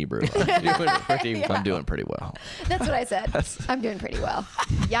that in Hebrew. I'm doing pretty well. I'm doing pretty well. That's what I said. I'm doing pretty well.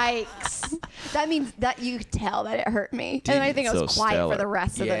 Yikes. That means that you could tell that it hurt me. And then I think I was quiet for the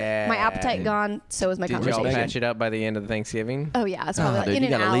rest of it. My appetite gone, so was my conversation. Did y'all patch it up by the end of the Thanksgiving? Oh, yeah. It's probably like dude, in you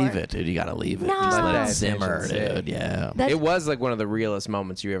an gotta hour. leave it, dude. You gotta leave it. No. Just let it That's simmer, interesting. dude. Yeah. That's- It was like one of the realest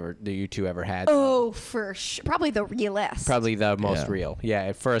moments you two ever had. Oh, for sure. Probably the realest. Probably the most real.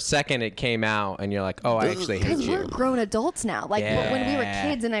 Yeah. For a second, it came out, and you're like, "Oh, I actually hate Because we're you." grown adults now. Like when we were Yeah.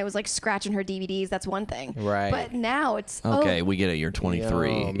 kids and I was like scratching her DVDs, that's one thing. Right. But now it's Okay, oh, we get it. You're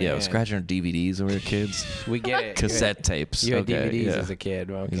 23. Yo, Yeah, man. scratching our DVDs when we were kids. We get it. Cassette tapes. You had Okay, DVDs yeah. as a kid.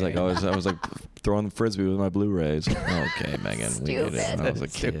 Okay. He's like, I was like throwing the frisbee with my Blu-rays. Okay, Megan, we get it. Stupid. When I was a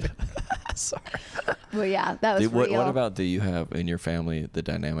kid. Sorry. well, yeah, that was Dude, what real. about do you have in your family the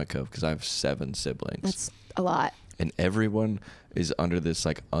dynamic of? Because I have 7 siblings. That's a lot. And everyone is under this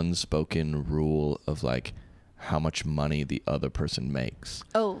like unspoken rule of like how much money the other person makes.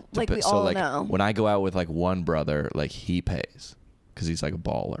 Oh, like we so all like know. when I go out with like one brother, like he pays because he's like a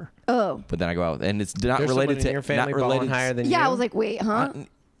baller. Oh. But then I go out and it's not There's related someone to in your family not related balling higher than you. Yeah, I was like, wait, huh?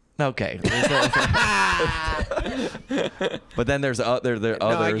 Okay. But then there are others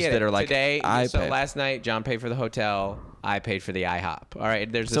that are like today. I So pay. last night, John paid for the hotel. I paid for the IHOP. All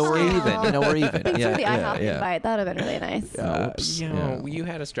right. There's So a we're scale. even. You know, we're even. Thanks yeah, for the yeah, IHOP yeah. invite. That would have been really nice. Oops. You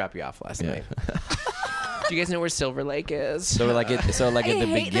had to strap you off last Yeah. night. Do you guys know where Silver Lake is? So we're like at I the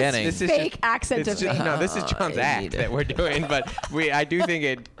hate beginning. this is fake just- accent It's of just, me. no, this is John's I act need it. that we're doing, but I do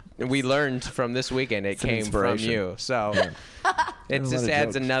think we learned from this weekend. It an came from inspiration. you, so it There's a just lot of adds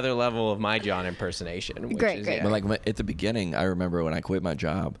jokes. another level of my John impersonation. Which Great, is, great. yeah. But like at the beginning, I remember when I quit my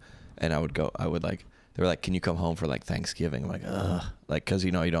job, and they were like, "Can you come home for like Thanksgiving?" I'm like, ugh, like because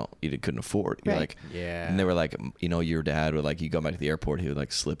you couldn't afford. You're Right. like, Yeah. And they were like, your dad would like, you go back to the airport, he would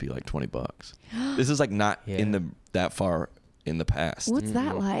like slip you like $20. This is like not in that far in the past. What's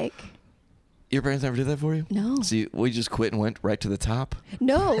that like? Your parents never did that for you? No. See, we just quit and went right to the top.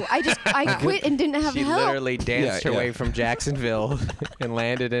 No, I quit and didn't have She help. literally danced her Yeah, way yeah. from Jacksonville and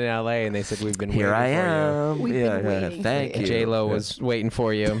landed in LA, and they said, "We've been waiting Here I for am. We've been waiting for Thank you. you. J Lo Yeah. was waiting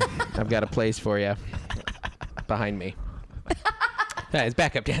for you. I've got a place for you behind me." Yeah, it's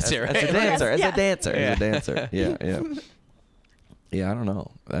backup dancer. As a Right? dancer, as Yeah. a dancer, Yeah. as a dancer. Yeah, yeah. Yeah, I don't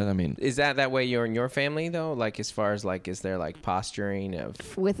know. I mean, Is that way you're in your family though? Like as far as like, is there like posturing of?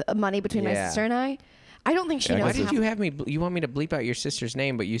 With money between my Yeah. sister and I don't think she Yeah, I knows. Why guess did half- you have me? You want me to bleep out your sister's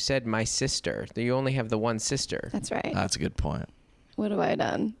name, but you said my sister. You only have the one sister. That's right. that's a good point. What have I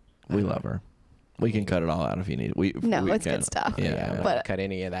done? We love her. We can cut it all out if you need. No, we it's can. good stuff. Yeah, I yeah. don't But- cut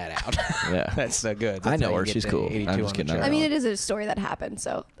any of that out. Yeah. That's so good. I That's know how you her. get She's to cool. 82 I'm just on the kidding. chart. I mean, it is a story that happened,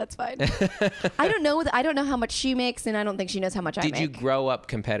 so that's fine. I don't know how much she makes, and I don't think she knows how much I Did make. you grow up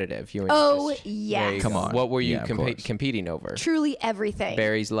competitive? You and Oh, your sister? yes. There you Come go. on. What were you Yeah, of course. competing over? Truly everything.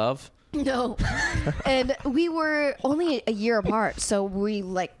 Barry's love. No. And we were only a year apart, so we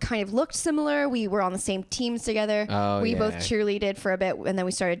like kind of looked similar. We were on the same teams together. Oh, we yeah. both cheerleaded for a bit, and then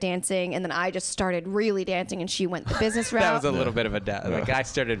we started dancing, and then I just started really dancing, and she went the business route. That was a little bit of a like I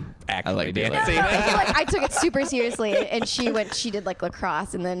started actively like it. dancing. I feel like I took it super seriously, and she did like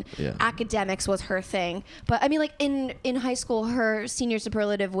lacrosse, and then Yeah. academics was her thing. But I mean, like in high school, her senior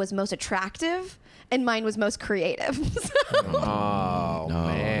superlative was most attractive, and mine was most creative. Oh No,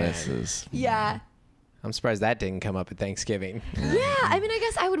 man, this is. Yeah. I'm surprised that didn't come up at Thanksgiving. Yeah, I mean, I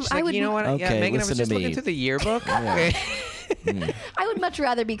guess I would. She's I like, would. you know what? Yeah, Okay, Megan, I was listen to just looking me. through the yearbook. I would much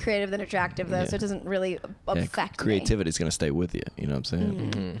rather be creative than attractive, though, so it doesn't really affect me. Creativity is gonna stay with you. You know what I'm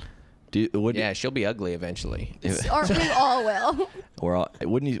saying? Do you, would Yeah, she'll be ugly eventually. Or we all will. or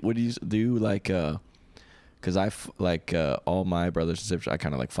would you do like because all my brothers and sisters, I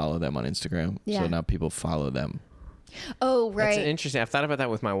kind of like follow them on Instagram. Yeah. So now people follow them. Oh, right. That's interesting. I've thought about that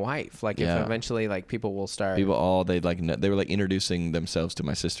with my wife. Like Yeah. if eventually like people will start. They were like introducing themselves to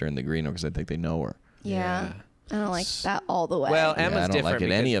my sister in the green room because I think they know her. Yeah. I don't like that all the way. Well, Yeah, Emma's I don't different like it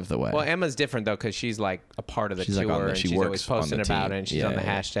because- any of the way. Well, Emma's different though because she's like a part of the She's, like, tour on the- and she she's always works on posting the about team. it and she's Yeah, on the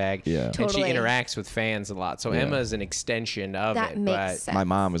yeah. hashtag. Yeah. And Totally. she interacts with fans a lot. So Yeah. Emma's an extension of that it. makes but sense. My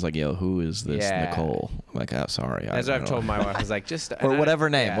mom was like, "Yo, who is this Yeah. Nicole?" I'm like, "Oh, sorry." as I I've don't told know." my wife, I was like, just or and I- whatever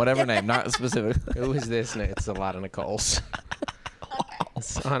name, yeah. whatever name, not specific. Who is this? No, it's a lot of Nicoles.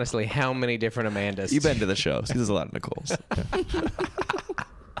 It's honestly, how many different Amandas? You've been to the shows. There's a lot of Nicoles.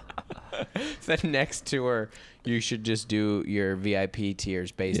 The next tour, you should just do your VIP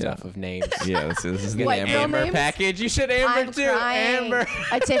tiers based Yeah. off of names. Yeah, this is the What, Amber. girl Amber names? package. You should Amber I'm too. crying. Amber.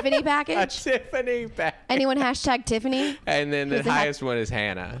 A Tiffany A package? Tiffany package. Anyone hashtag Tiffany? And then the Does it have- highest one is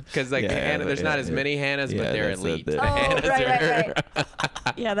Hannah, because like Yeah, the Hannah, there's yeah, not as yeah. many Hannahs, but Yeah, they're that's elite. the- The Oh, Hannahs right, are- right.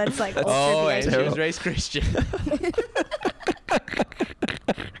 Yeah, that's like ultra Oh, and VIP. she was raised Christian.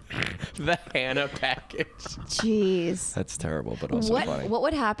 The Hannah package. Jeez. That's terrible, but also funny. What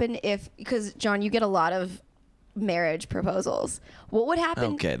would happen if, because John, you get a lot of marriage proposals. What would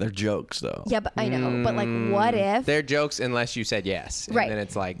happen? Okay, they're jokes though. Yeah, but I know. But like, what if? They're jokes unless you said yes. And Right. then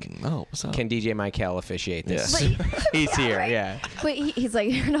it's like, Oh, what's up? can DJ Michael officiate this? Yeah. But- He's here, Right. yeah. But he's like,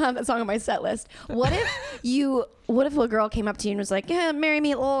 you're not have that song on my set list. What if a girl came up to you and was like, yeah, marry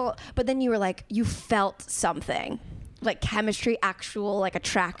me, lol. But then you were like, you felt something, like chemistry, actual like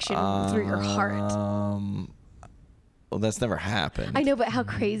attraction through your heart. Well, that's never happened. I know, but how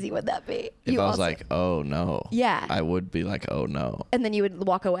crazy would that be? If I was like, oh no. Yeah. I would be like, oh no. And then you would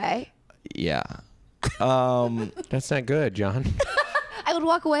walk away. Yeah. That's not good, John. I would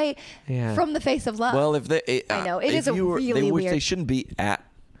walk away Yeah. from the face of love. Well, if they, I know, it if is a you were, really they weird. They shouldn't be at.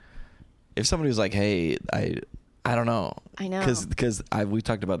 If somebody was like, "Hey, I don't know," I know. because we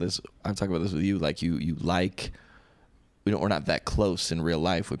talked about this. I've talked about this with you. Like you like, we're not that close in real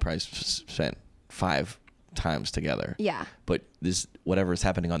life. We probably spent 5 times together. Yeah. But this whatever is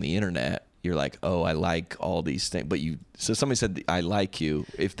happening on the internet, you're like, oh, I like all these things. But so somebody said, I like you.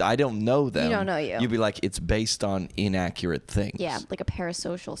 If I don't know them, You don't know you. You'd be like, it's based on inaccurate things. Yeah, like a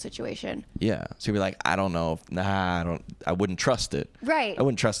parasocial situation. Yeah. So you'd be like, I don't know. I wouldn't trust it. Right. I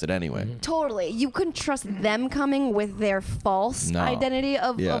wouldn't trust it anyway. Totally. You couldn't trust them coming with their false No. identity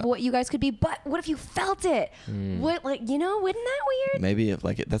of Yeah. what you guys could be. But what if you felt it? What, like, wouldn't that weird? Maybe if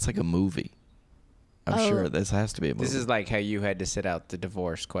that's like a movie. I'm Oh. sure this has to be a movie. This is like how you had to sit out the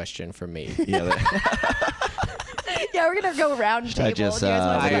divorce question for me. yeah. Yeah, we're going to go round table. I just, Do you guys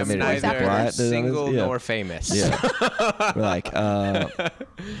wanna I talk am about sports after neither this? What? single Yeah. nor famous. Yeah. We're like,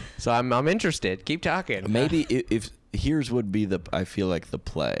 So I'm interested. Keep talking. maybe if here's would be I feel like the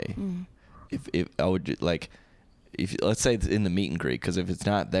play. If I would like, if let's say it's in the meet and greet, because if it's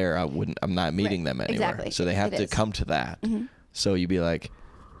not there, I'm not meeting them anywhere. Exactly. So they have It to is. come to that. So you'd be like,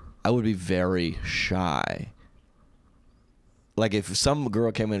 I would be very shy. Like if some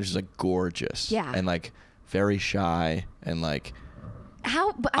girl came in and she's like gorgeous. Yeah. And like very shy and like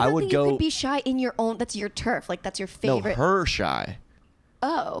How? But I I don't would think you go- could be shy in your own. That's your turf. Like, that's your favorite. no, her shy.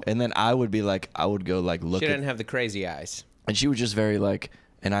 Oh. And then I would be like, I would go like look She at, didn't have the crazy eyes. and she was just very like,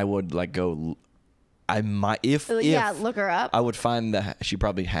 and I would like go, I might if Yeah, look her up. I would find she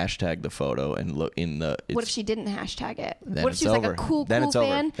probably hashtagged the photo and look in the. What if she didn't hashtag it? Then What if it's she was over. like a cool Then it's over.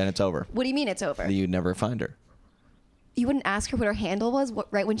 fan? Then it's over. What do you mean it's over? You'd never find her. You wouldn't ask her what her handle was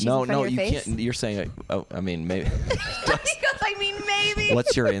right when she's in front of you your face? can't. You're saying, I mean, maybe. Because I mean, maybe.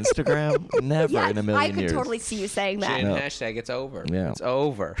 What's your Instagram? Never Yes, in a million I could years. totally see you saying She that. didn't No. hashtag it's over. Yeah. It's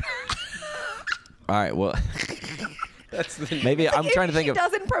over. All right. Well, That's the maybe I'm If trying to think she of.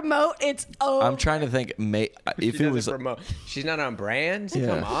 doesn't promote, it's over. I'm trying to think. If She it was. doesn't promote. She's not on brand. Yeah.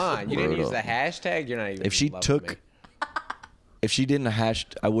 Come on, you didn't use Brutal. the hashtag. You're not even. If she in love took. with me. If she didn't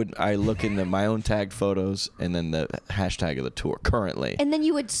I look in my own tagged photos and then the hashtag of the tour currently. And then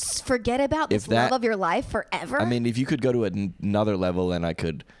you would forget about this If that- love of your life forever? I mean, if you could go to another level and I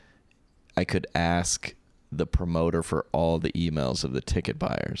could ask the promoter for all the emails of the ticket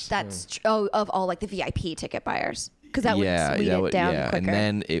buyers. That's of all like the VIP ticket buyers. Because that would sweet that it would, down yeah. quicker. And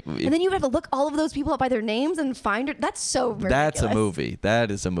then And then you would have to look all of those people up by their names and find her. That's so ridiculous. that's a movie.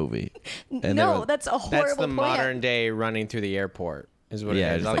 That is a movie. And No, that's a horrible That's the plan. modern day running through the airport. Is what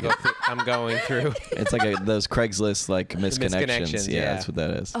Yeah, it is. it's I'm going through. it's like those Craigslist like misconnections. Misconnections, Yeah, yeah. that's what that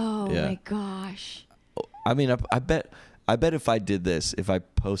is. Oh yeah. my gosh. I mean, I bet if I did this, if I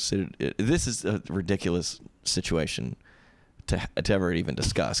posted it, this is a ridiculous situation to ever even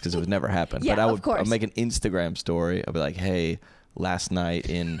discuss because it would never happen. Yeah, but of course. I'd make an Instagram story. I'd be like, hey, last night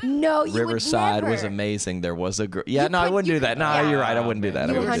in No, you would Riverside was never. amazing. There was a girl. Yeah, You no, I could- wouldn't you do that. could- No, yeah. you're right. I wouldn't do that.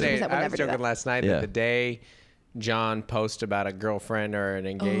 You I wouldn't do 100% that. would I never was do joking that. last night Yeah. that the day John posts about a girlfriend or an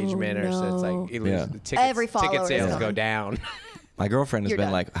engagement or so, it's no. like Yeah. the tickets, Every follower ticket is sales gone. go down. My girlfriend has You're been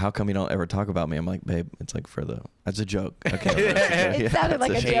done. like, "How come you don't ever talk about me?" I'm like, "Babe, it's like that's a joke." Okay. It sounded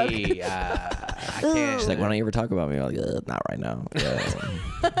like a joke. Hey, I can't. She's like, "Why don't you ever talk about me?" I'm like, "Not right now."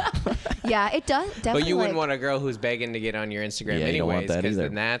 Yeah. Yeah, it does definitely. But you wouldn't like, want a girl who's begging to get on your Instagram Yeah, you don't want anyways, that because either.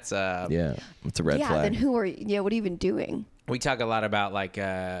 then that's Yeah, it's a red Yeah, flag. then who are you? Yeah, what are you even doing? we talk a lot about like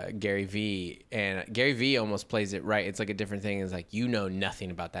Gary Vee, and Gary Vee almost plays it right. It's like a different thing. It's like you know nothing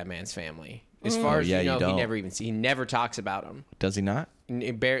about that man's family. As far as yeah, you know, you don't. he never talks about them. Does he not?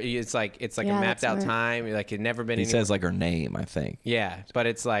 It's like Yeah, a mapped that's out smart. time. Like it never been. He anywhere. says like her name, I think. Yeah, but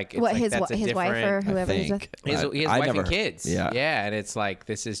it's like What like his that's a his wife or different- whoever he's with? think. His I wife never- and kids. Yeah. Yeah, and it's like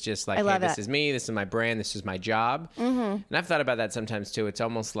this is just like I love hey, this it. is me, this is my brand, this is my job. Mm-hmm. And I've thought about that sometimes too. It's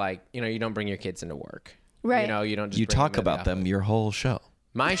almost like you don't bring your kids into work. Right. You don't. Just You bring talk them into about the them house. your whole show.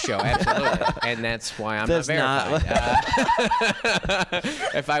 My show, absolutely, and that's why I'm not verified.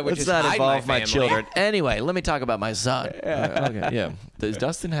 If I would Let's just not hide involve my my family. children. Anyway, let me talk about my son. Okay, yeah. Does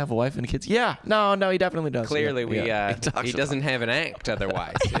Dustin have a wife and kids? Yeah. No, he definitely does. Clearly, yeah. he doesn't have an act.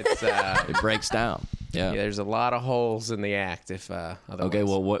 Otherwise, it's it breaks down. Yeah. There's a lot of holes in the act. If otherwise. Okay,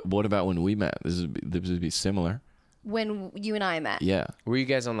 well, what about when we met? This would be similar. When you and I met. Yeah. Were you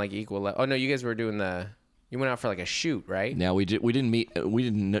guys on like equal level? Oh no, you guys were doing you went out for like a shoot, right? Now we didn't meet.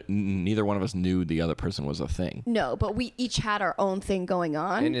 Neither one of us knew the other person was a thing. No, but we each had our own thing going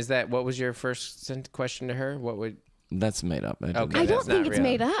on. And what was your first question to her? What would? That's made up. Okay. I don't think it's real.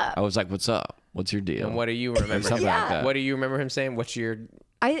 made up. I was like, "What's up? What's your deal?" And what do you remember? Something like that. What do you remember him saying? What's your?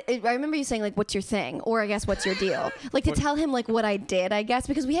 I remember you saying like, "What's your thing?" Or I guess, "What's your deal?" Like to tell him like what I did. I guess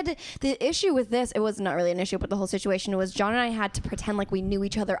because we had to. The issue with this, it was not really an issue, but the whole situation was John and I had to pretend like we knew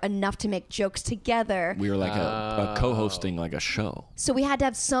each other enough to make jokes together. We were like a co-hosting like a show. So we had to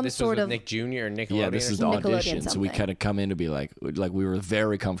have some This sort was of Nick Jr. or Nickelodeon. Yeah, this is the Nickelodeon audition. So we something. kind of come in to be like we were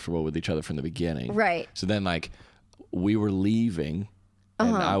very comfortable with each other from the beginning. Right. So then like we were leaving,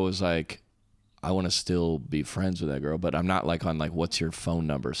 and I was like, I want to still be friends with that girl, but I'm not like on like what's your phone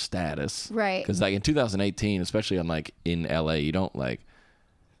number status. Right. Because like in 2018, especially on like in LA, you don't like.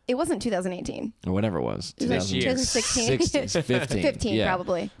 It wasn't 2018. Or whatever it was. This year. 2016. 15. 15 yeah.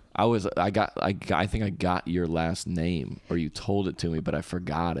 probably. I think I got your last name, or you told it to me, but I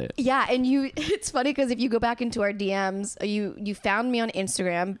forgot it. Yeah, and it's funny because if you go back into our DMs, you found me on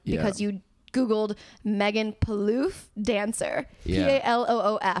Instagram because you Googled Megan Paloof dancer. Yeah.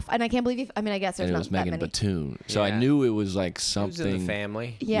 Paloof. And I can't believe I guess there's And it not was that Megan many. Batoon. So I Yeah. knew it was like It was something. in the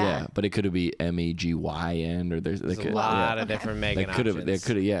family. Yeah. But it could have been MEGYN or There's a lot of different Megan options. They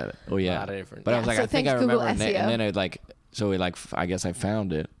could have, yeah. Oh, yeah. A lot of different. But I was like, so I think I thanks, Google remember. SEO. And then I guess I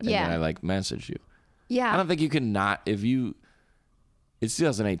found it. And Yeah. then I like messaged you. Yeah. I don't think you can not, it's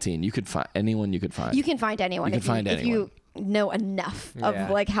 2018. You could find anyone you could find. You can find anyone. You can find if anyone. you know enough Yeah. of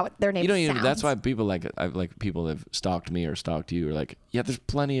like how their name You don't even. sounds. That's why people people have stalked me or stalked you. Or like, yeah, there's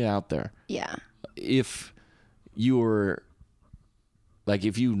plenty out there. Yeah. If you were, like,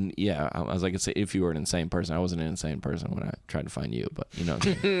 if you were an insane person. I wasn't an insane person when I tried to find you, but you know,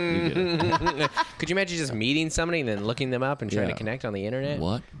 you get it. Could you imagine just meeting somebody and then looking them up and trying to Yeah. connect on the internet?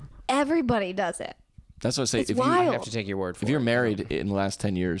 What? Everybody does it. That's what I say. It's If I wild. have to take your word for it. you're married in the last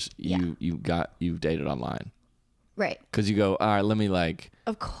 10 years, Yeah. you've dated online Right. because you go, all right, let me like.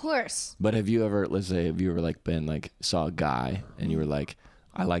 Of course. But have you ever like been like saw a guy and you were like,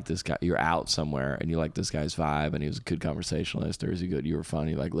 I like this guy. You're out somewhere and you like this guy's vibe and he was a good conversationalist or is he good? You were fun.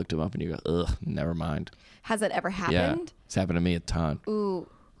 You like looked him up and you go, ugh, never mind. Has that ever Yeah, happened? it's happened to me a ton. Ooh.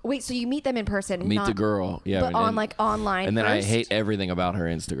 Wait, so you meet them in person? Meet not, the girl, yeah, but on like online. and then first? I hate everything about her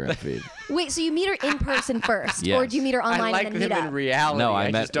Instagram feed. Wait, so you meet her in person first, Yes. or do you meet her I online like and then meet them up? in reality. No, I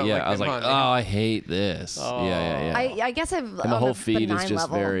met. just don't Yeah, like I was them like, on. oh, I hate this. Yeah. I guess I've And the whole feed benign is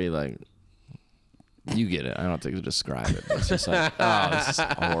just level. very like. You get it. I don't have to describe it. It's just like, oh, this is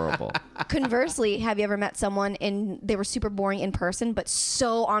horrible. Conversely, have you ever met someone and they were super boring in person, but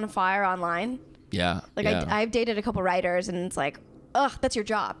so on fire online? Yeah. Like yeah. I've dated a couple writers, and it's like, ugh, that's your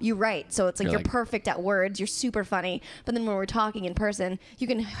job. You write, so it's like You're you're like- perfect at words. You're super funny, but then when we're talking in person, you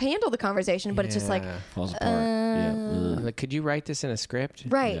can handle the conversation, but it's just like, Falls apart. Yeah. Ugh. Like, could you write this in a script?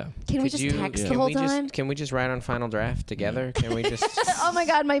 right? Yeah. Can we Could just you- text the can whole we just- time? Can we just write on Final Draft together? Can we just? Oh my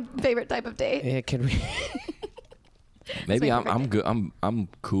god, my favorite type of date. Yeah, can we? Maybe my I'm favorite good. I'm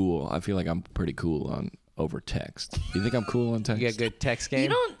cool. I feel like I'm pretty cool on over text. You think I'm cool on text? You got good text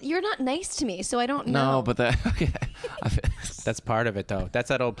game. You're not nice to me, so I don't know. No, but that. Okay. That's part of it, though. That's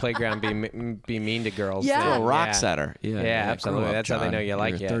that old playground be mean to girls. Yeah. thing. Throw rocks yeah. at her. Yeah. Yeah, absolutely. grow up, That's how they John. know you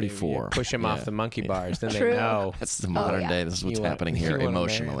like You're you. 34. You push them Yeah. off the monkey bars, then True. they know. That's the modern yeah. day. This is what's You want- happening you here want a man.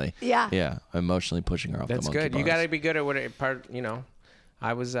 emotionally. Yeah. Yeah. Emotionally pushing her off That's the monkey good. You bars. got to be good at what it part.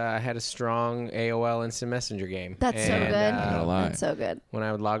 I was had a strong AOL Instant Messenger game. That's so And, good. Not gonna lie. That's so good. when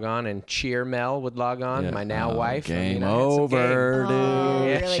I would log on, and Cheer Mel would log on, Yeah. my now wife. Game I had some over, game. dude. Oh,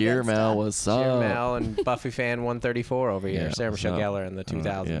 really Sheer good Mel stuff. was Cheer up. Mel and Buffy fan 134 over here. Yeah, Sarah what's Michelle up? Gellar in the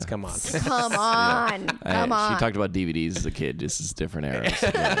 2000s. yeah. Come on. Come on. Come on. She talked about DVDs as a kid. This is different eras.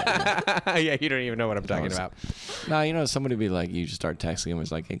 Yeah. Yeah, you don't even know what I'm talking about. No, somebody be like, you just start texting them.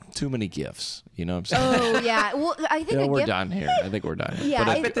 It's like, hey, too many gifts. You know what I'm saying? Oh yeah. Well, I think We're a gift. done here. I think we're done. Yeah,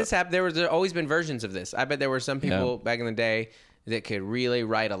 I I- bet this happened. There always been versions of this. I bet there were some people back in the day that could really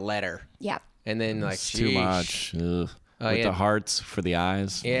write a letter, Yeah. and then like It's too much. Ugh. with the hearts for the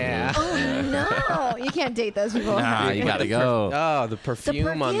eyes. Yeah. Oh, no. You can't date those people. Nah, you got to go. Oh, the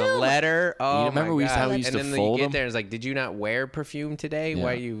perfume on the letter. Oh, you remember how we used to and then fold you get them? there and it's like, did you not wear perfume today? Yeah.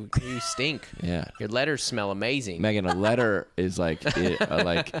 Why you stink? Yeah. Your letters smell amazing. Megan, a letter is like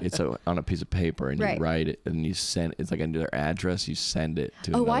it's on a piece of paper, and you write it, and you send. It's like under their address. You send it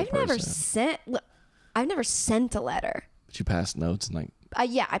to another person. I've never sent a letter. But you pass notes and like.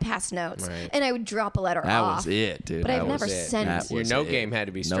 Yeah, I passed notes, and I would drop a letter off. That was it, dude. But I've never sent. Your note game had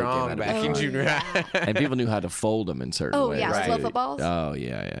to be strong back in junior high. And people knew how to fold them in certain ways. Oh yeah, slow footballs. Oh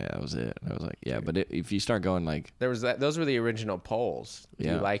yeah, that was it. I was like, yeah, but if you start going like, there was that. Those were the original polls. Do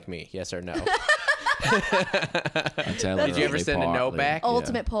you like me? Yes or no? Did you ever send a note back?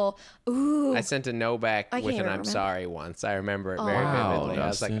 Ultimate poll. Ooh. I sent a no back with an I'm sorry once. I remember it very vividly. I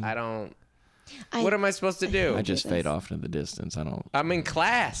was like, what am I supposed to do? I just fade off into the distance. I'm in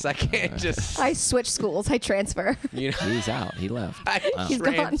class. I can't just. I switch schools. I transfer. He's out. He left. I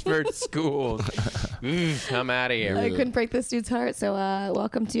transferred schools. I'm out of here. I couldn't break this dude's heart. So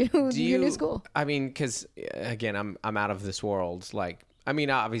welcome to your new school. I mean, because again, I'm out of this world. Like, I mean,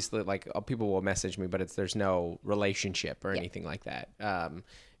 obviously, like people will message me, but there's no relationship or anything like that.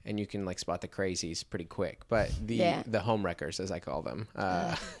 And you can like spot the crazies pretty quick, but the home wreckers, as I call them.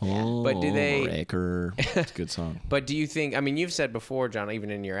 But do they? Wrecker. It's a good song. But do you think? I mean, you've said before, John, even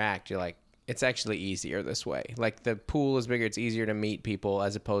in your act, you're like, it's actually easier this way. Like the pool is bigger; it's easier to meet people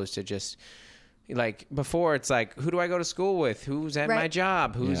as opposed to just. Like before, it's like, who do I go to school with? Who's at my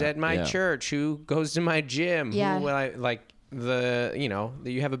job? Who's at my church? Who goes to my gym? Yeah. Who will I like?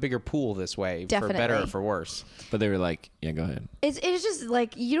 You have a bigger pool this way. Definitely. For better or for worse. But they were like, yeah, go ahead. It's just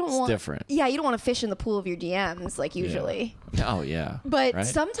like you don't want. It's different. Yeah, you don't want to fish in the pool of your DMs like usually. Yeah. Oh yeah. But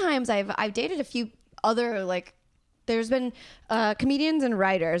sometimes I've dated a few other like. There's been comedians and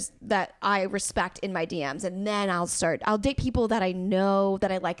writers that I respect in my DMs, and then I'll date people that I know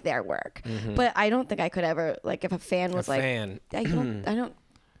that I like their work. Mm-hmm. But I don't think I could ever like if a fan was I don't.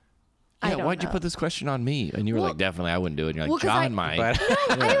 Yeah, why'd you put this question on me? And you were like, definitely, I wouldn't do it. And you're like, John might.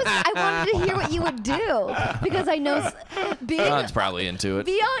 I wanted to hear what you would do because I know John's probably into it.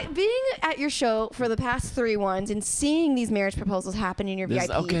 Being at your show for the past 3 ones and seeing these marriage proposals happen in your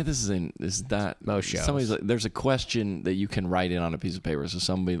VIP. This is that most shows. Somebody's like, there's a question that you can write in on a piece of paper, so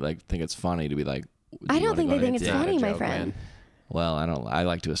somebody like think it's funny to be like. I don't think they think it's funny, my friend. Well, I don't. I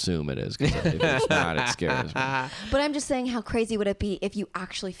like to assume it is because if it's not, it scares me. But I'm just saying, how crazy would it be if you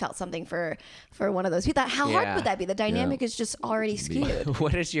actually felt something for one of those people? How hard would that be? The dynamic is just already skewed.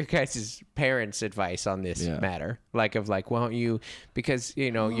 What is your guys' parents' advice on this matter? Like, why don't you? Because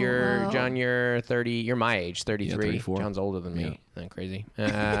John, you're 30. You're my age, 33. 34. John's older than me. Isn't that crazy?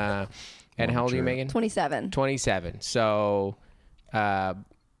 And how old are you, Megan? 27. 27. So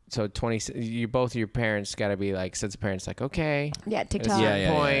 20, your parents got to be like, since the parents like, okay. Yeah, TikTok.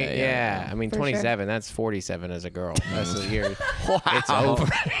 Yeah. I mean, for 27, that's 47 as a girl. That's a year. It's over.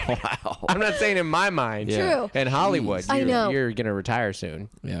 Wow. I'm not saying in my mind. True. In Hollywood, I know. You're going to retire soon.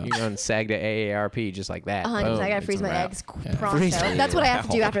 Yeah. You're going to sag to AARP just like that. I got to freeze my eggs pronto. That's what I have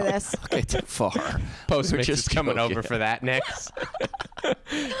to do after this. Okay, too far. Postmates is coming over for that next.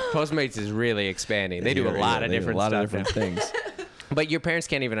 Postmates is really expanding. They do a lot of different things. But your parents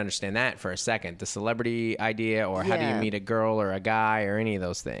can't even understand that for a second. The celebrity idea or how do you meet a girl or a guy or any of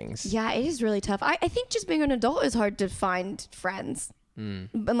those things. Yeah, it is really tough. I think just being an adult is hard to find friends.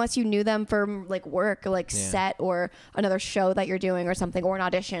 Unless you knew them from like work, like set or another show that you're doing or something or an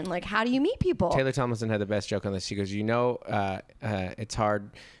audition. Like, how do you meet people? Taylor Tomlinson had the best joke on this. She goes, it's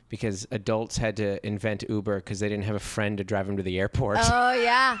hard because adults had to invent Uber because they didn't have a friend to drive them to the airport. Oh,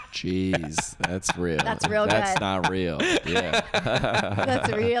 yeah. Jeez, that's real. That's real good. That's not real. Yeah.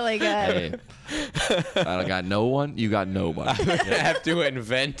 That's really good. Hey, I got no one. You got nobody. I have to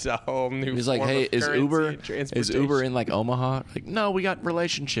invent a whole new. He's like, hey, is Uber in like Omaha? Like, no, we got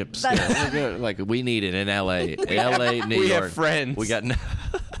relationships. Like, we need it in L.A. L.A., New York. We have friends. We got.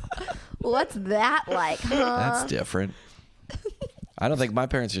 What's that like? Huh? That's different. I don't think my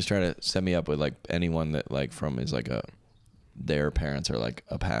parents just try to set me up with like anyone that like from is like their parents are like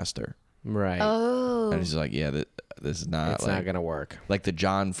a pastor. Right. Oh. And it's just like, yeah, this is not. It's not gonna work. Like the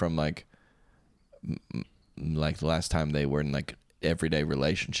John from like the last time they were in like everyday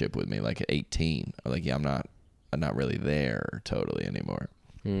relationship with me, like at 18. I'm like, yeah, I'm not really there totally anymore.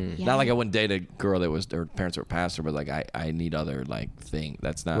 Yeah. Not like I wouldn't date a girl that was their parents were pastor, but like I need other like thing.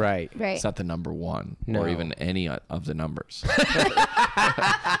 That's not right. It's not the number one or even any of the numbers.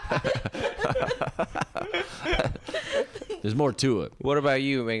 There's more to it. What about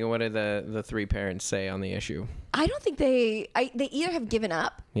you, Megan? What do the three parents say on the issue? I don't think they either have given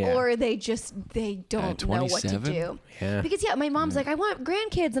up or they don't know what to do. Yeah. Because my mom's like, I want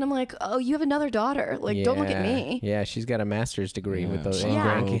grandkids, and I'm like, oh, you have another daughter. Like, don't look at me. Yeah, she's got a master's degree with those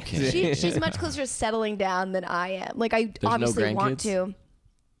grandkids. Okay. She's much closer to settling down than I am. Like, I There's obviously no want grandkids? to.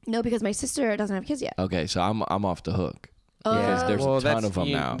 No, because my sister doesn't have kids yet. Okay, so I'm off the hook. Because there's a ton of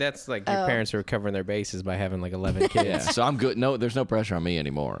them now. That's like your parents are covering their bases by having like 11 kids. Yeah, so I'm good. No, there's no pressure on me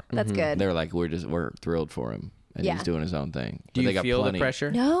anymore. That's good. They're like, we're thrilled for him, and he's doing his own thing. Do But you feel the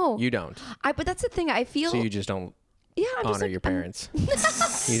pressure? No. You don't. But that's the thing. I feel. So you just don't I'm just honor your parents.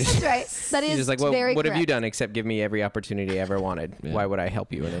 That's right. That is just like, very what have you correct. done except give me every opportunity I ever wanted? Yeah. Why would I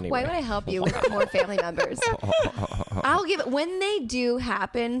help you in any way? Why would I help you with more family members? I'll give it when they do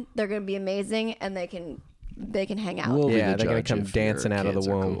happen. They're going to be amazing, and they can hang out. We'll be Yeah, the they're gonna judge come if dancing your out of the kids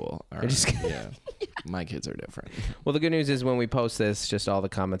are womb. Cool. They're just yeah, my kids are different. Well, the good news is when we post this, just all the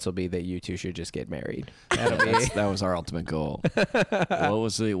comments will be that you two should just get married. That'll be. That was our ultimate goal. What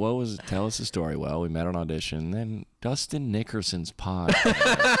was? Tell us the story. Well, we met on audition, then Dustin Nickerson's podcast.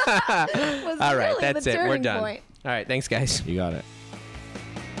 All right, really that's the it. We're turning done. point. All right, thanks, guys. You got it.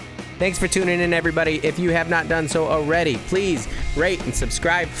 Thanks for tuning in, everybody. If you have not done so already, please rate and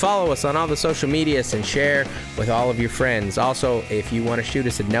subscribe. Follow us on all the social medias and share with all of your friends. Also, if you want to shoot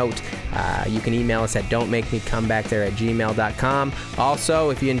us a note, you can email us at don'tmakemecomebackthere@gmail.com.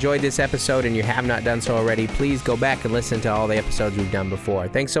 Also, if you enjoyed this episode and you have not done so already, please go back and listen to all the episodes we've done before.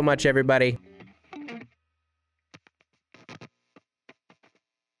 Thanks so much, everybody.